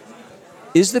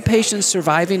 Is the patient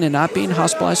surviving and not being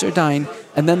hospitalized or dying?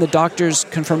 And then the doctor's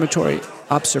confirmatory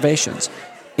observations.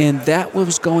 And that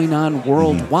was going on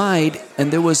worldwide,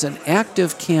 and there was an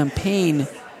active campaign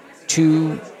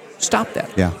to stop that.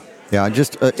 Yeah. Yeah,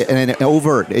 just and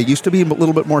overt. It used to be a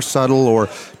little bit more subtle or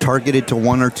targeted to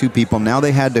one or two people. Now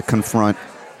they had to confront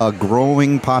a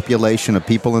growing population of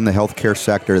people in the healthcare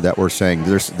sector that were saying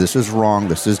this is wrong,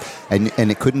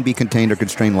 and it couldn't be contained or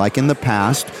constrained like in the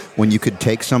past when you could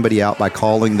take somebody out by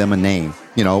calling them a name,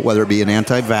 whether it be an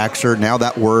anti-vaxxer. Now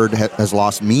that word has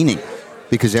lost meaning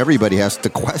because everybody has to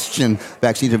question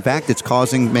vaccines. In fact, it's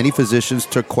causing many physicians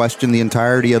to question the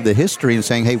entirety of the history and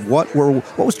saying, hey, what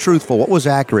was truthful, what was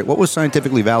accurate, what was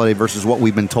scientifically validated versus what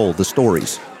we've been told, the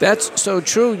stories. That's so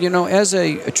true. As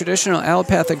a traditional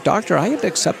allopathic doctor, I had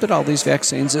accepted all these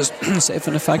vaccines as safe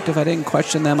and effective. I didn't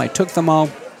question them. I took them all,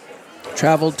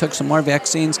 traveled, took some more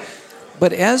vaccines.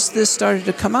 But as this started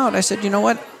to come out, I said, you know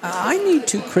what? I need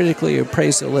to critically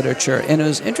appraise the literature. And it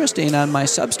was interesting on my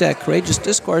Substack, Courageous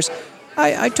Discourse,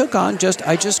 I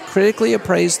just critically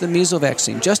appraised the measles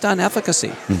vaccine, just on efficacy.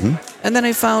 Mm-hmm. And then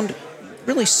I found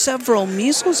really several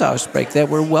measles outbreaks that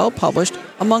were well published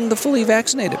among the fully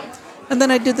vaccinated. And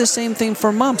then I did the same thing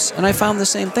for mumps, and I found the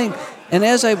same thing. And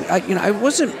as I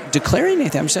wasn't declaring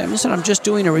anything. I'm saying, listen, I'm just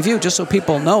doing a review just so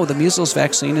people know the measles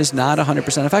vaccine is not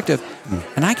 100% effective. Mm.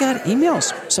 And I got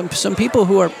emails, some people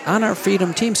who are on our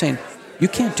Freedom team saying, you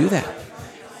can't do that.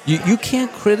 You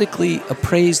can't critically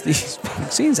appraise these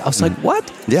vaccines. I was like,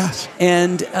 what? Yes.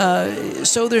 And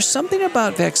so there's something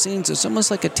about vaccines. It's almost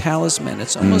like a talisman.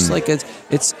 It's almost like it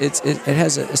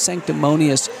has a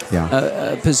sanctimonious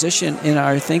position in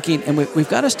our thinking. And we've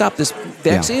got to stop this.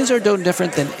 Vaccines are no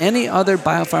different than any other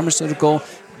biopharmaceutical.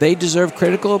 They deserve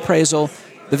critical appraisal.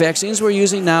 The vaccines we're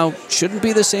using now shouldn't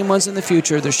be the same ones in the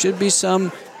future. There should be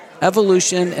some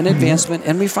evolution and advancement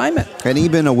and refinement. And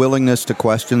even a willingness to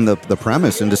question the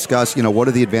premise and discuss, what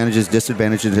are the advantages,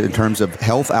 disadvantages in terms of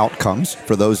health outcomes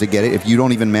for those that get it, if you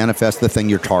don't even manifest the thing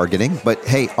you're targeting. But,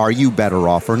 hey, are you better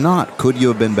off or not? Could you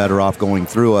have been better off going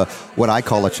through what I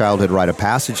call a childhood rite of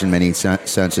passage in many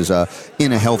senses,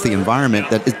 in a healthy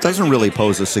environment that it doesn't really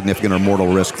pose a significant or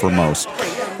mortal risk for most?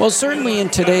 Well, certainly in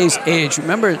today's age,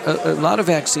 remember, a lot of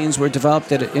vaccines were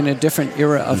developed in a different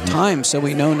era of time. So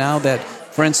we know now that,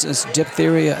 for instance,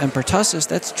 diphtheria and pertussis,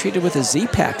 that's treated with a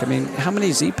Z-Pack. I mean, how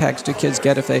many Z-Packs do kids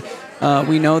get if they...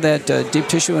 we know that deep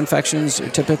tissue infections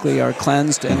typically are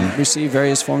cleansed and receive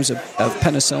various forms of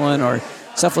penicillin or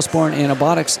cephalosporin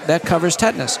antibiotics. That covers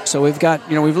tetanus. So we've got,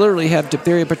 we've literally have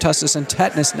diphtheria, pertussis, and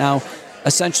tetanus now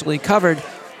essentially covered.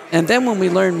 And then when we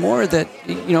learn more that,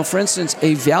 for instance,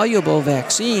 a valuable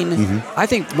vaccine, I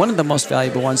think one of the most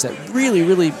valuable ones that really,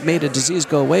 really made a disease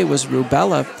go away was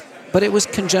rubella. But it was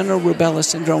congenital rubella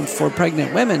syndrome for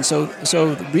pregnant women. So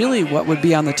really what would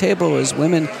be on the table is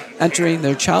women entering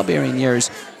their childbearing years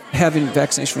having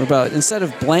vaccination for rubella instead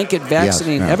of blanket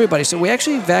vaccinating everybody. So we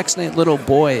actually vaccinate little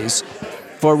boys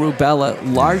for rubella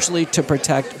largely to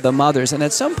protect the mothers. And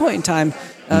at some point in time,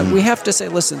 we have to say,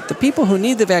 listen, the people who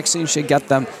need the vaccine should get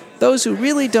them. Those who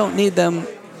really don't need them,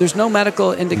 there's no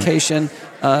medical indication.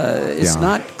 It's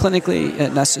not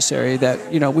clinically necessary that,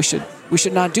 we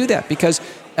should not do that because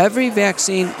every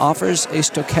vaccine offers a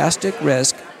stochastic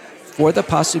risk for the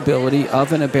possibility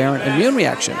of an aberrant immune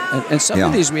reaction. And some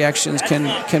of these reactions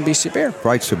can be severe.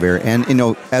 Quite severe. And,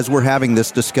 as we're having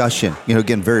this discussion,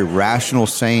 again, very rational,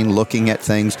 sane, looking at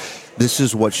things, this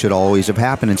is what should always have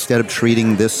happened. Instead of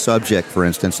treating this subject, for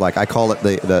instance, like I call it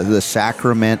the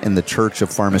sacrament in the church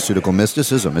of pharmaceutical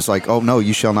mysticism. It's like, oh, no,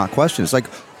 you shall not question. It's like,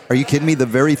 are you kidding me? The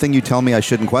very thing you tell me I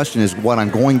shouldn't question is what I'm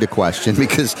going to question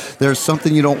because there's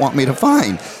something you don't want me to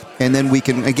find. And then we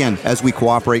can, again, as we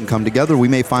cooperate and come together, we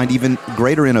may find even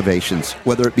greater innovations,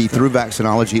 whether it be through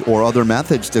vaccinology or other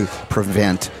methods to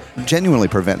prevent genuinely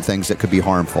prevent things that could be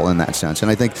harmful in that sense. And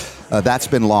I think that's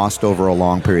been lost over a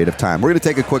long period of time. We're going to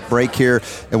take a quick break here,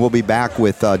 and we'll be back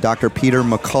with Dr. Peter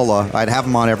McCullough. I'd have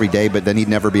him on every day, but then he'd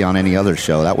never be on any other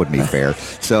show. That wouldn't be fair.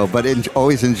 So, but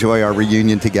always enjoy our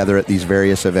reunion together at these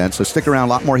various events. So stick around.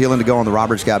 A lot more healing to go on the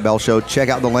Robert Scott Bell Show. Check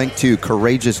out the link to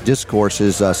Courageous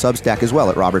Discourses Substack as well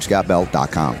at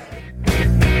robertscottbell.com.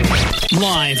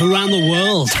 Live around the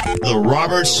world, the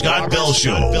Robert Scott Bell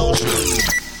Show.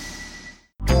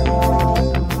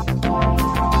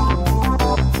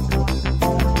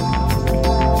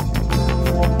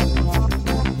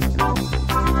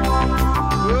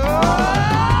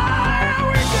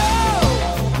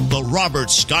 The Robert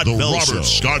Scott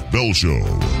Bell Show.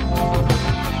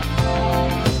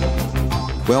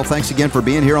 Well, thanks again for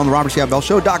being here on the Robert Scott Bell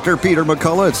Show. Dr. Peter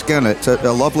McCullough, it's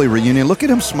a lovely reunion. Look at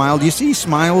him smile. Do you see he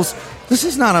smiles? This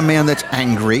is not a man that's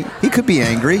angry. He could be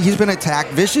angry. He's been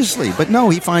attacked viciously. But no,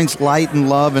 he finds light and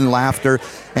love and laughter.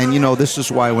 And, this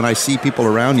is why when I see people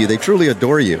around you, they truly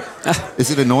adore you. Is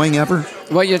it annoying ever?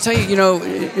 Well, I tell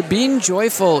you, being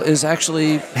joyful is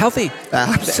actually healthy.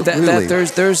 Absolutely.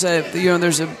 There's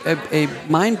a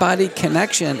mind-body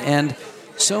connection, and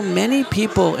so many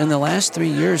people in the last 3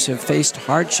 years have faced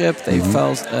hardship. They've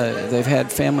they've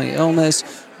had family illness.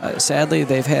 Sadly,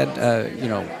 they've had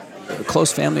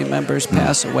close family members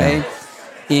pass away,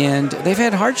 and they've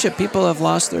had hardship. People have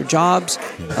lost their jobs.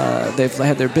 They've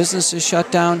had their businesses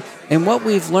shut down. And what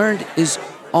we've learned is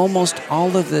almost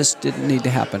all of this didn't need to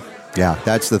happen. Yeah,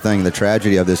 that's the thing, the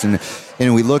tragedy of this.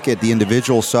 And we look at the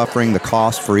individual suffering, the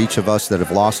cost for each of us that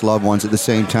have lost loved ones at the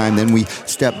same time. Then we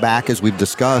step back, as we've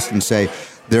discussed, and say,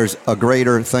 there's a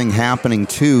greater thing happening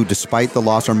too, despite the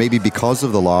loss, or maybe because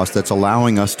of the loss, that's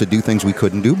allowing us to do things we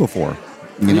couldn't do before.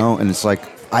 And it's like,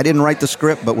 I didn't write the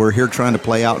script, but we're here trying to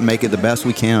play out and make it the best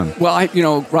we can.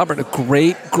 Well, Robert, a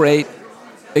great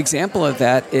example of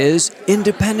that is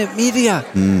independent media.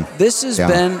 This has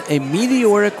been a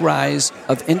meteoric rise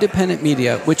of independent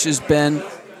media, which has been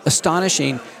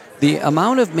astonishing. The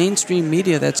amount of mainstream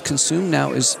media that's consumed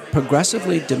now is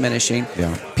progressively diminishing.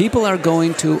 Yeah. People are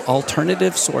going to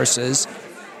alternative sources.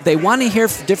 They want to hear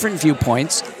different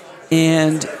viewpoints.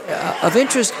 And of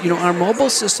interest, our mobile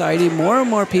society, more and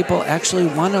more people actually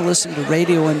want to listen to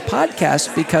radio and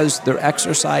podcasts because they're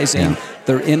exercising,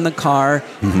 they're in the car,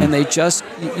 and they just,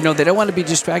 they don't want to be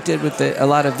distracted with a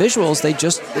lot of visuals.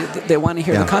 They want to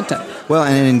hear the content. Well,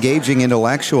 and engaging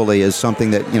intellectually is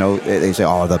something that, they say,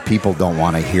 the people don't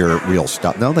want to hear real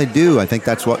stuff. No, they do. I think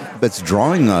that's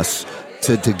drawing us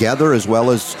together, as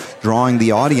well as drawing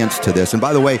the audience to this. And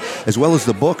by the way, as well as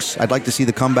the books, I'd like to see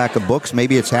the comeback of books.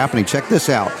 Maybe it's happening. Check this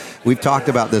out. We've talked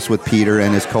about this with Peter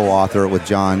and his co-author with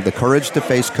John, The Courage to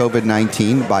Face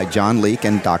COVID-19 by John Leake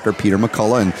and Dr. Peter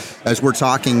McCullough. And as we're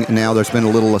talking now, there's been a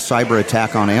cyber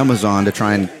attack on Amazon to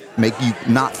try and make you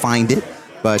not find it.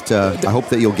 But I hope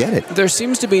that you'll get it. There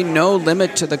seems to be no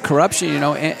limit to the corruption.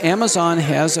 Amazon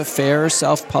has a fair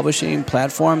self-publishing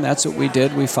platform. That's what we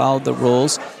did. We followed the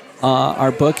rules.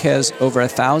 Our book has over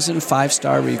 1,000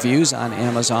 5-star reviews on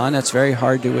Amazon. That's very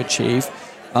hard to achieve.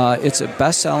 It's a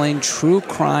best-selling, true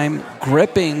crime,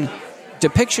 gripping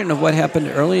depiction of what happened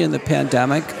early in the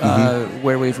pandemic,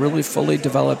 where we've really fully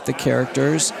developed the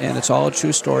characters, and it's all a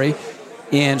true story.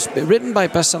 And it's written by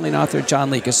best-selling author John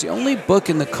Leake. It's the only book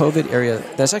in the COVID area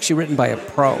that's actually written by a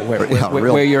pro,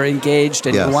 where you're engaged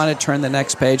and you want to turn the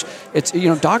next page. It's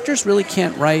doctors really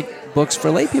can't write books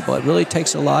for lay people. It really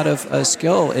takes a lot of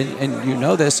skill,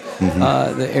 and this,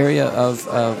 the area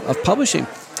of publishing.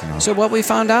 So what we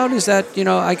found out is that,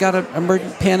 I got an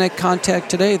emergent panic contact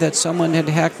today that someone had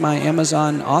hacked my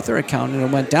Amazon author account and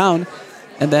it went down.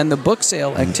 And then the book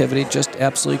sale activity just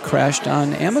absolutely crashed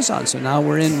on Amazon. So now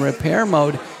we're in repair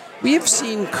mode. We have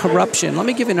seen corruption. Let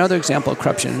me give you another example of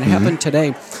corruption. And it happened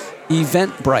today.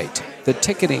 Eventbrite, the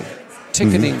ticketing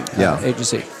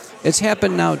agency. It's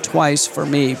happened now twice for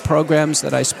me. Programs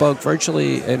that I spoke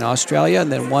virtually in Australia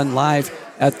and then one live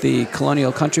at the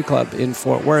Colonial Country Club in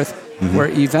Fort Worth, where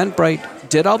Eventbrite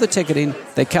did all the ticketing.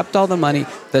 They kept all the money.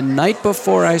 The night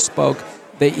before I spoke,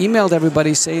 they emailed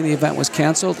everybody saying the event was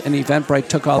canceled, and Eventbrite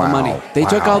took all the money. They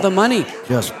took all the money.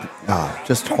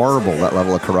 Just horrible, that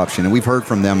level of corruption. And we've heard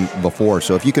from them before.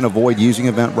 So if you can avoid using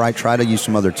Eventbrite, try to use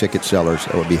some other ticket sellers.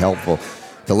 It would be helpful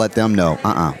to let them know,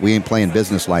 we ain't playing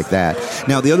business like that.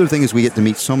 Now, the other thing is we get to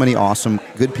meet so many awesome,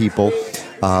 good people,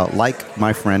 like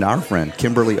our friend,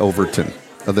 Kimberly Overton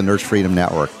of the Nurse Freedom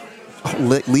Network,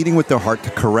 leading with their heart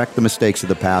to correct the mistakes of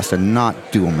the past and not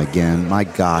do them again. My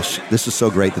gosh, this is so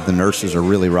great that the nurses are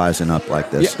really rising up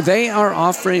like this. Yeah, they are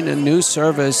offering a new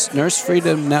service, Nurse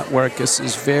Freedom Network. This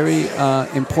is very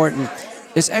important.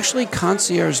 is actually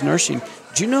concierge nursing.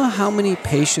 Do you know how many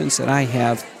patients that I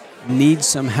have need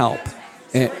some help?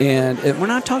 And we're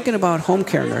not talking about home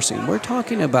care nursing. We're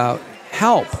talking about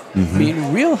help,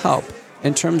 meaning real help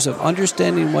in terms of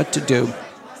understanding what to do,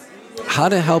 how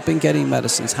to help in getting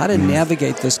medicines, how to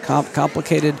navigate this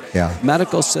complicated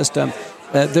medical system.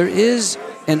 There is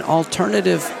an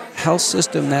alternative health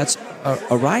system that's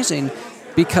arising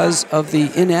because of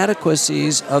the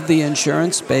inadequacies of the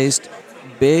insurance-based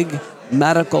big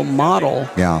medical model.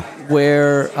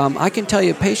 Where I can tell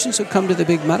you, patients who come to the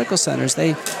big medical centers,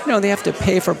 they have to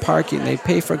pay for parking, they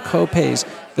pay for co-pays.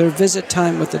 Their visit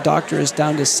time with the doctor is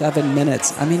down to 7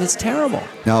 minutes. I mean, it's terrible.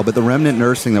 No, but the remnant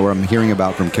nursing that I'm hearing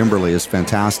about from Kimberly is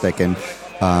fantastic, and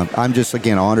I'm just,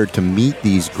 again, honored to meet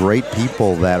these great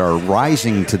people that are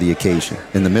rising to the occasion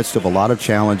in the midst of a lot of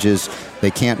challenges. They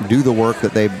can't do the work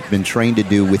that they've been trained to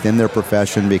do within their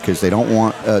profession because they don't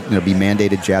want be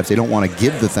mandated jabs. They don't want to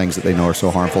give the things that they know are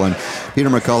so harmful. And Peter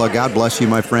McCullough, God bless you,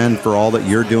 my friend, for all that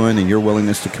you're doing and your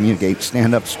willingness to communicate.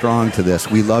 Stand up strong to this.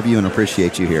 We love you and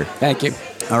appreciate you here. Thank you.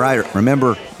 All right,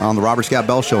 remember, on the Robert Scott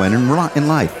Bell Show and in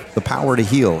life, the power to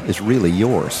heal is really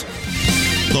yours.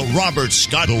 The Robert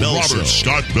Scott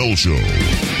Bell Show.